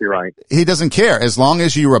exactly right. He doesn't care. As long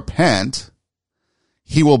as you repent,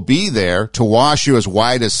 He will be there to wash you as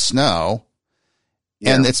white as snow.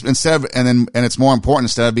 Yeah. And it's more important,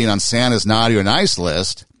 instead of being on Santa's naughty or nice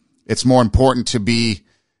list, it's more important to be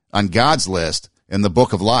on God's list in the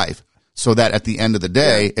book of life. So that at the end of the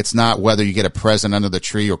day, it's not whether you get a present under the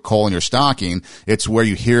tree or coal in your stocking. It's where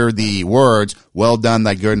you hear the words, well done,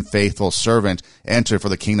 thy good and faithful servant, enter, for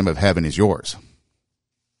the kingdom of heaven is yours.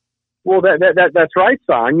 Well, that's right,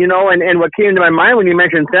 Son. And what came to my mind when you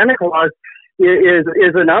mentioned Santa Claus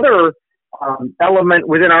is another element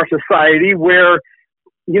within our society where,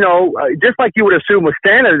 just like you would assume with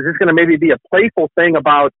Santa, it's just going to maybe be a playful thing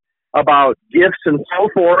about gifts and so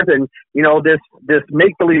forth, and this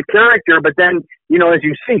make believe character. But then as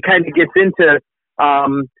you see, kind of gets into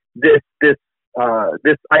this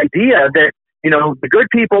idea that the good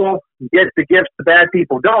people get the gifts, the bad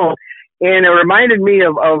people don't. And it reminded me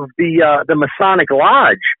of the Masonic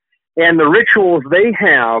Lodge and the rituals they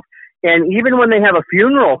have. And even when they have a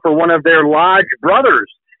funeral for one of their lodge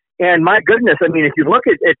brothers, and my goodness, I mean, if you look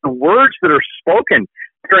at the words that are spoken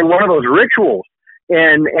during one of those rituals,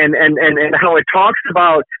 and how it talks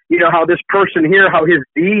about, how this person here, how his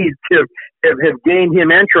deeds have gained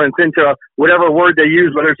him entrance into whatever word they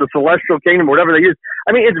use, whether it's a celestial kingdom, whatever they use.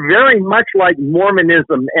 I mean, it's very much like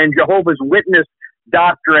Mormonism and Jehovah's Witness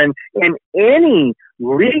doctrine and any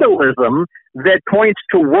legalism that points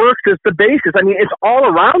to works as the basis. I mean, it's all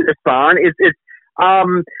around us, Son. If you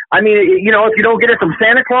don't get it from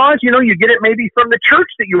Santa Claus, you get it maybe from the church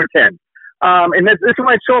that you attend. And this is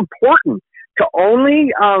why it's so important to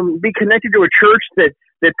only be connected to a church that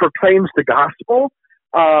proclaims the gospel,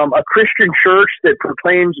 a Christian church that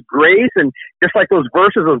proclaims grace. And just like those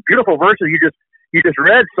verses, those beautiful verses you just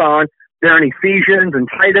read, Son, they're in Ephesians and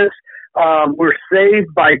Titus. We're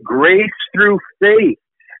saved by grace through faith.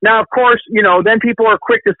 Now, of course, then people are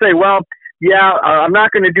quick to say, well, yeah, I'm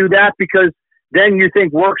not going to do that because then you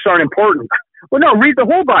think works aren't important. Well, no, read the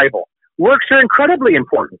whole Bible. Works are incredibly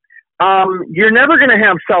important. You're never going to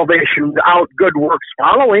have salvation without good works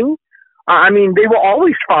following. They will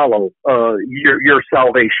always follow your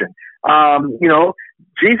salvation.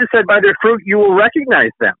 Jesus said, by their fruit you will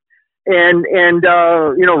recognize them. And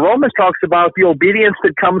Romans talks about the obedience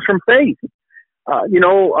that comes from faith.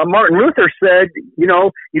 Martin Luther said, you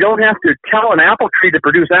don't have to tell an apple tree to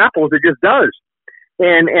produce apples, it just does.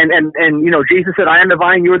 And Jesus said, I am the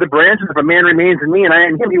vine, you are the branches. If a man remains in me and I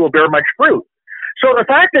in him, he will bear much fruit. So the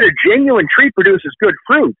fact that a genuine tree produces good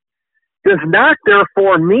fruit does not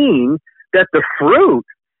therefore mean that the fruit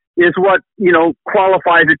is what,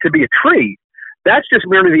 qualifies it to be a tree. That's just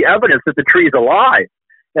merely the evidence that the tree is alive.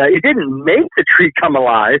 It didn't make the tree come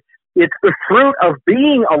alive. It's the fruit of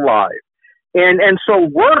being alive. And so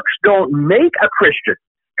works don't make a Christian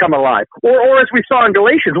come alive. Or as we saw in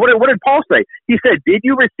Galatians, what did Paul say? He said, did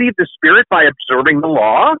you receive the Spirit by observing the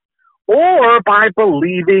law or by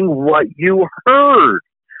believing what you heard?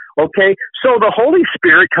 Okay, so the Holy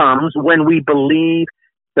Spirit comes when we believe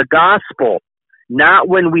the gospel, not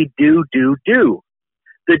when we do.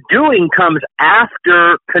 The doing comes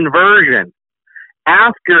after conversion,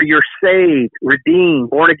 after you're saved, redeemed,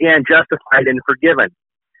 born again, justified, and forgiven.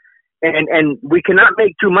 And we cannot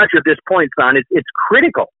make too much of this point, son. It's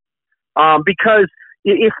critical, because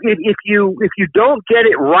if you don't get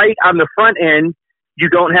it right on the front end, you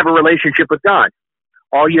don't have a relationship with God.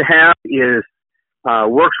 All you have is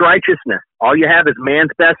works righteousness. All you have is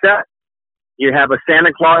man's best effort. You have a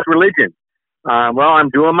Santa Claus religion. I'm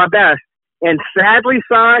doing my best. And sadly,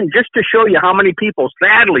 son, just to show you how many people,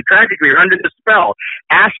 sadly, tragically, are under the spell,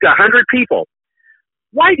 ask 100 people,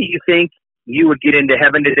 why do you think you would get into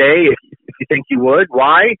heaven today if you think you would?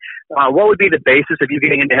 Why? What would be the basis of you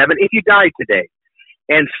getting into heaven if you died today?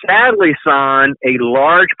 And sadly, son, a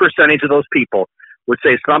large percentage of those people would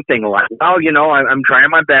say something like, well, I'm trying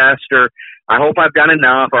my best, or I hope I've done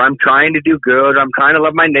enough, or I'm trying to do good, or I'm trying to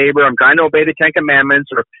love my neighbor, I'm trying to obey the Ten Commandments,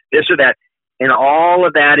 or this or that. And all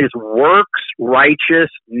of that is works, righteous,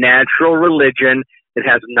 natural religion. It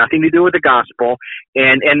has nothing to do with the gospel.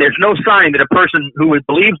 And there's no sign that a person who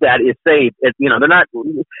believes that is saved. You're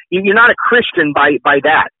not a Christian by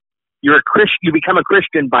that. You're a Christian. You become a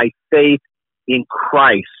Christian by faith in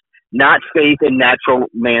Christ, not faith in natural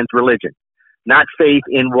man's religion, not faith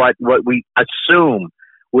in what we assume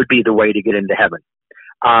would be the way to get into heaven.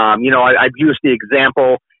 I've used the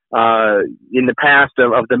example in the past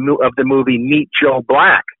of the movie Meet Joe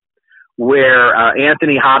Black, where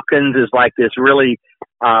Anthony Hopkins is like this really,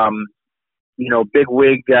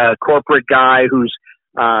 bigwig corporate guy who's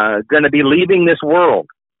going to be leaving this world,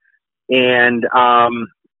 and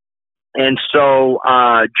so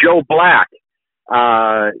Joe Black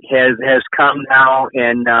has come now,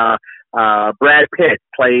 and Brad Pitt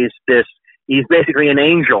plays this. He's basically an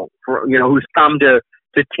angel, who's come to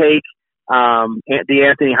take the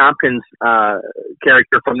Anthony Hopkins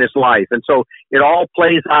character from this life. And so it all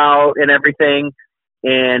plays out and everything.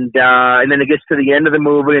 And then it gets to the end of the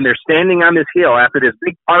movie, and they're standing on this hill after this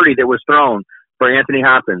big party that was thrown for Anthony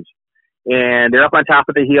Hopkins. And they're up on top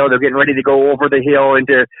of the hill. They're getting ready to go over the hill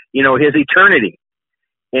into, his eternity.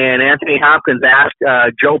 And Anthony Hopkins asked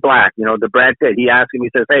Joe Black, the Brad Pitt, he asked him, he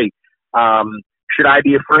says, hey, should I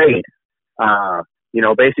be afraid?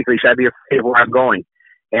 Basically, should I be afraid of where I'm going?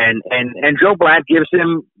 And Joe Black gives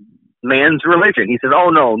him man's religion. He says, oh,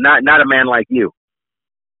 no, not a man like you.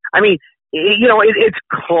 I mean, it's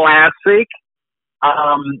classic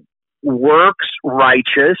works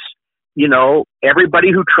righteous.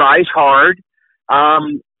 Everybody who tries hard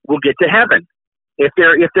will get to heaven. If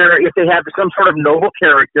they have some sort of noble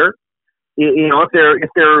character, if they're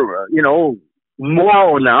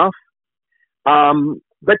moral enough.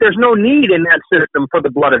 But there's no need in that system for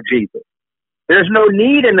the blood of Jesus. There's no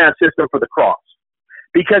need in that system for the cross.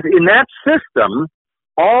 Because in that system,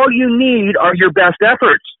 all you need are your best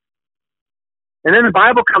efforts. And then the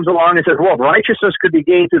Bible comes along and says, well, if righteousness could be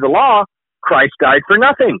gained through the law, Christ died for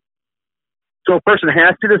nothing. So a person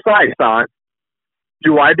has to decide, son,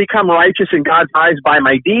 do I become righteous in God's eyes by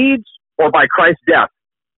my deeds or by Christ's death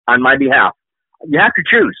on my behalf? You have to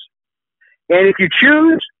choose. And if you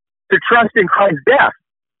choose to trust in Christ's death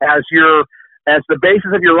as the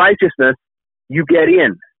basis of your righteousness, you get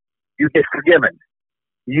in. You get forgiven.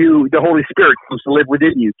 The Holy Spirit comes to live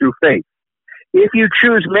within you through faith. If you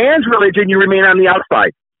choose man's religion, you remain on the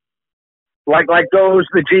outside. Like those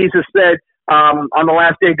that Jesus said on the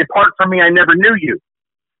last day, depart from me, I never knew you.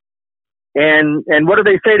 And what do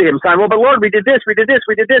they say to him? Son, well, but Lord, we did this, we did this,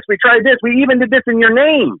 we did this, we tried this, we even did this in your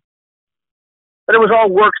name. But it was all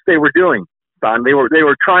works they were doing, son. They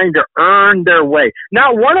were trying to earn their way.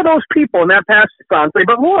 Now, one of those people in that passage, son, say,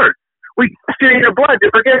 but Lord, we trusted in your blood to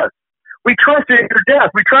forgive us. We trusted in your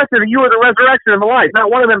death. We trusted that you are the resurrection and the life.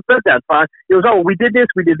 Not one of them said that, son. It was, we did this,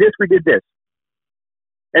 we did this, we did this.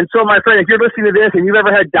 And so, my friend, if you're listening to this and you've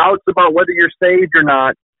ever had doubts about whether you're saved or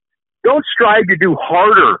not, don't strive to do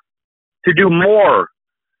harder, to do more,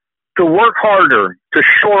 to work harder, to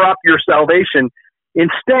shore up your salvation.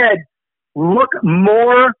 Instead, look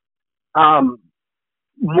more focused,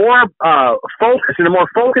 in a more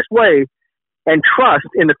focused way, and trust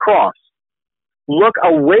in the cross. Look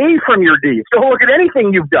away from your deeds. Don't look at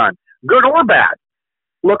anything you've done, good or bad.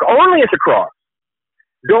 Look only at the cross.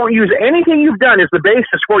 Don't use anything you've done as the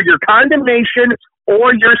basis for your condemnation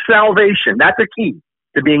or your salvation. That's a key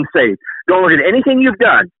to being saved. Don't look at anything you've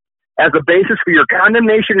done as a basis for your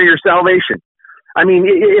condemnation or your salvation. I mean,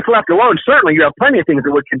 if left alone, certainly you have plenty of things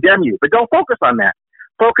that would condemn you, but don't focus on that.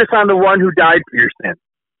 Focus on the one who died for your sin.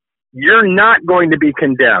 You're not going to be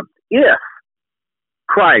condemned if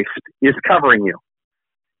Christ is covering you.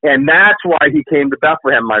 And that's why he came to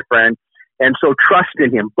Bethlehem, my friend. And so trust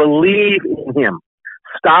in him. Believe in him.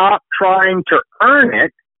 Stop trying to earn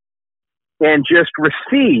it and just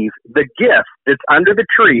receive the gift that's under the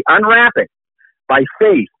tree. Unwrap it by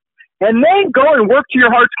faith. And then go and work to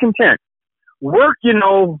your heart's content. Work,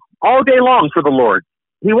 all day long for the Lord.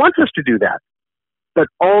 He wants us to do that. But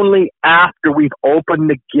only after we've opened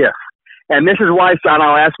the gift. And this is why, son,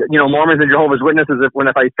 I'll ask, Mormons and Jehovah's Witnesses,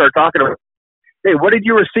 if I start talking to them, hey, what did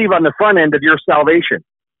you receive on the front end of your salvation?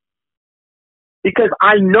 Because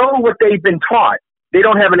I know what they've been taught. They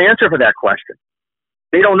don't have an answer for that question.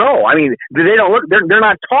 They don't know. I mean, they're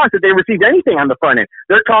not taught that they received anything on the front end.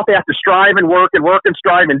 They're taught they have to strive and work and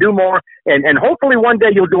strive and do more, and hopefully one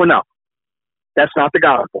day you'll do enough. That's not the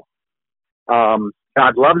gospel.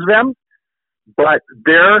 God loves them, but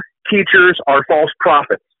their teachers are false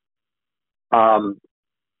prophets.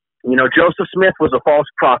 Joseph Smith was a false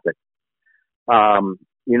prophet.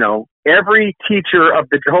 Every teacher of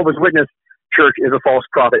the Jehovah's Witness church is a false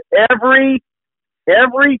prophet.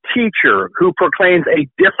 Every teacher who proclaims a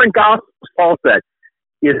different gospel, as Paul said,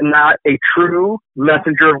 is not a true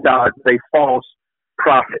messenger of God, is a false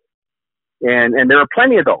prophet. And there are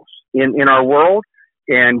plenty of those in our world.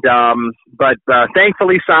 And, but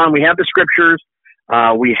thankfully, son, we have the scriptures,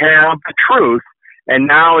 we have the truth, and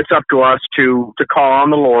now it's up to us to call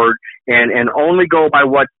on the Lord and only go by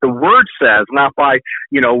what the word says, not by,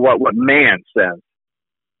 what man says.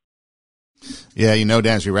 Yeah, Dan,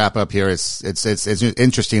 as we wrap up here, it's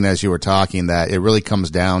interesting as you were talking that it really comes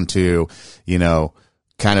down to,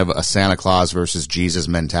 kind of a Santa Claus versus Jesus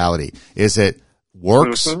mentality. Is it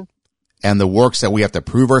works and the works that we have to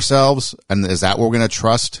prove ourselves? And is that what we're going to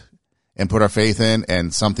trust and put our faith in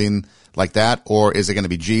and something like that? Or is it going to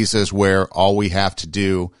be Jesus where all we have to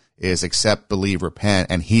do is accept, believe,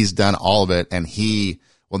 repent, and he's done all of it and he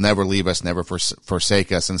will never leave us, never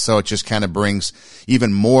forsake us. And so it just kind of brings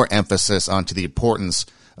even more emphasis onto the importance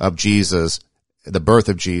of Jesus, the birth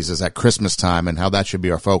of Jesus at Christmas time, and how that should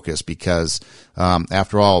be our focus, because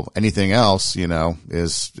after all, anything else,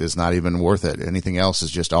 is not even worth it. Anything else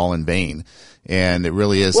is just all in vain. And it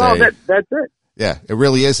really is that's it. Yeah, it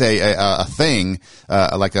really is a thing,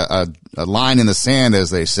 like a line in the sand, as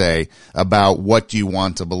they say, about what do you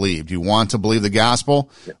want to believe. Do you want to believe the gospel,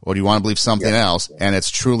 or do you want to believe something else? And it's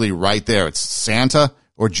truly right there. It's Santa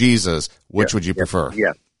or Jesus. Which would you prefer?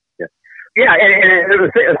 Yeah, and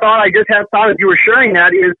the thought I just had as you were sharing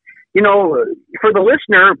that is, for the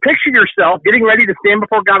listener, picture yourself getting ready to stand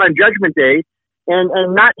before God on Judgment Day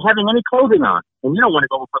and not having any clothing on. And you don't want to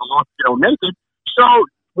go before the Lord, naked. So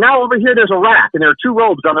now over here there's a rack, and there are two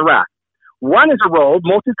robes on the rack. One is a robe,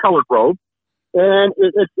 multicolored robe, and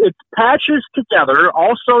it patches together,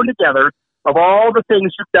 all sewn together, of all the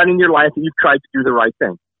things you've done in your life that you've tried to do the right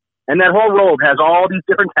thing. And that whole robe has all these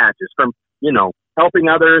different patches, from, helping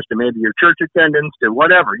others to maybe your church attendance to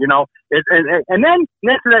whatever, and then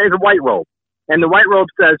next to that is a white robe. And the white robe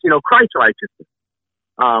says, Christ's righteousness,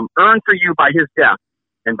 earned for you by his death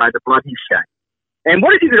and by the blood he shed. And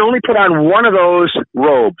what if you could only put on one of those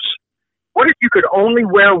robes? What if you could only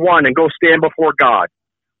wear one and go stand before God?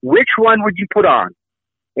 Which one would you put on?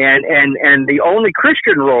 And the only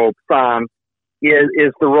Christian robe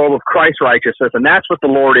is the robe of Christ's righteousness, and that's what the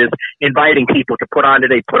Lord is inviting people to put on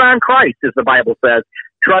today. Put on Christ, as the Bible says.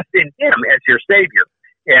 Trust in him as your Savior.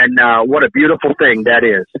 And what a beautiful thing that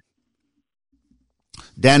is.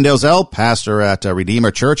 Dan Dalzell, pastor at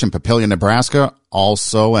Redeemer Church in Papillion, Nebraska,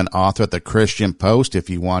 also an author at the Christian Post.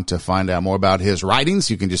 If you want to find out more about his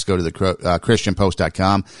writings, you can just go to the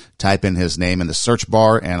christianpost.com, type in his name in the search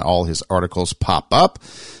bar, and all his articles pop up.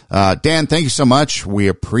 Dan, thank you so much. We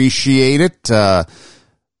appreciate it.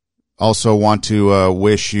 Also want to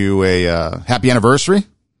wish you a happy anniversary.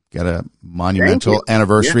 Got a monumental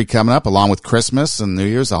anniversary coming up, along with Christmas and New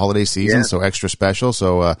Year's, the holiday season, so extra special.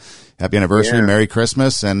 So happy anniversary, Merry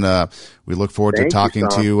Christmas, and we look forward to talking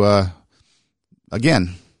to you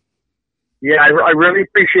again. Yeah, I really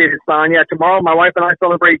appreciate it, Son. Yeah, tomorrow my wife and I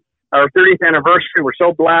celebrate our 30th anniversary. We're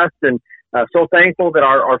so blessed and so thankful that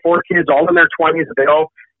our four kids, all in their 20s, they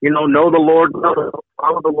all know the Lord,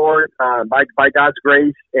 follow the Lord by God's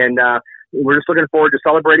grace, and we're just looking forward to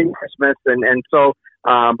celebrating Christmas, and so.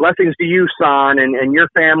 Blessings to you, Son, and your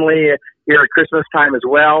family here at Christmas time as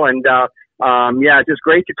well. And, just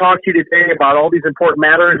great to talk to you today about all these important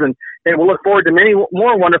matters. And we'll look forward to many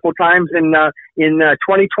more wonderful times in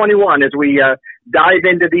 2021 as we, dive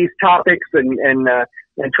into these topics and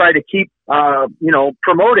try to keep,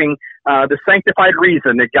 promoting, the sanctified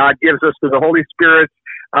reason that God gives us through the Holy Spirit's,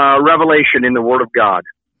 revelation in the Word of God.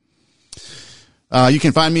 You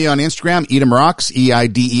can find me on Instagram, Edem Rocks,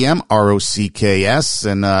 EIDEM, ROCKS.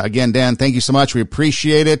 And again, Dan, thank you so much. We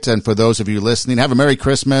appreciate it. And for those of you listening, have a Merry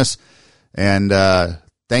Christmas. And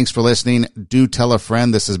thanks for listening. Do tell a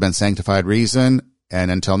friend. This has been Sanctified Reason.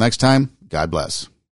 And until next time, God bless.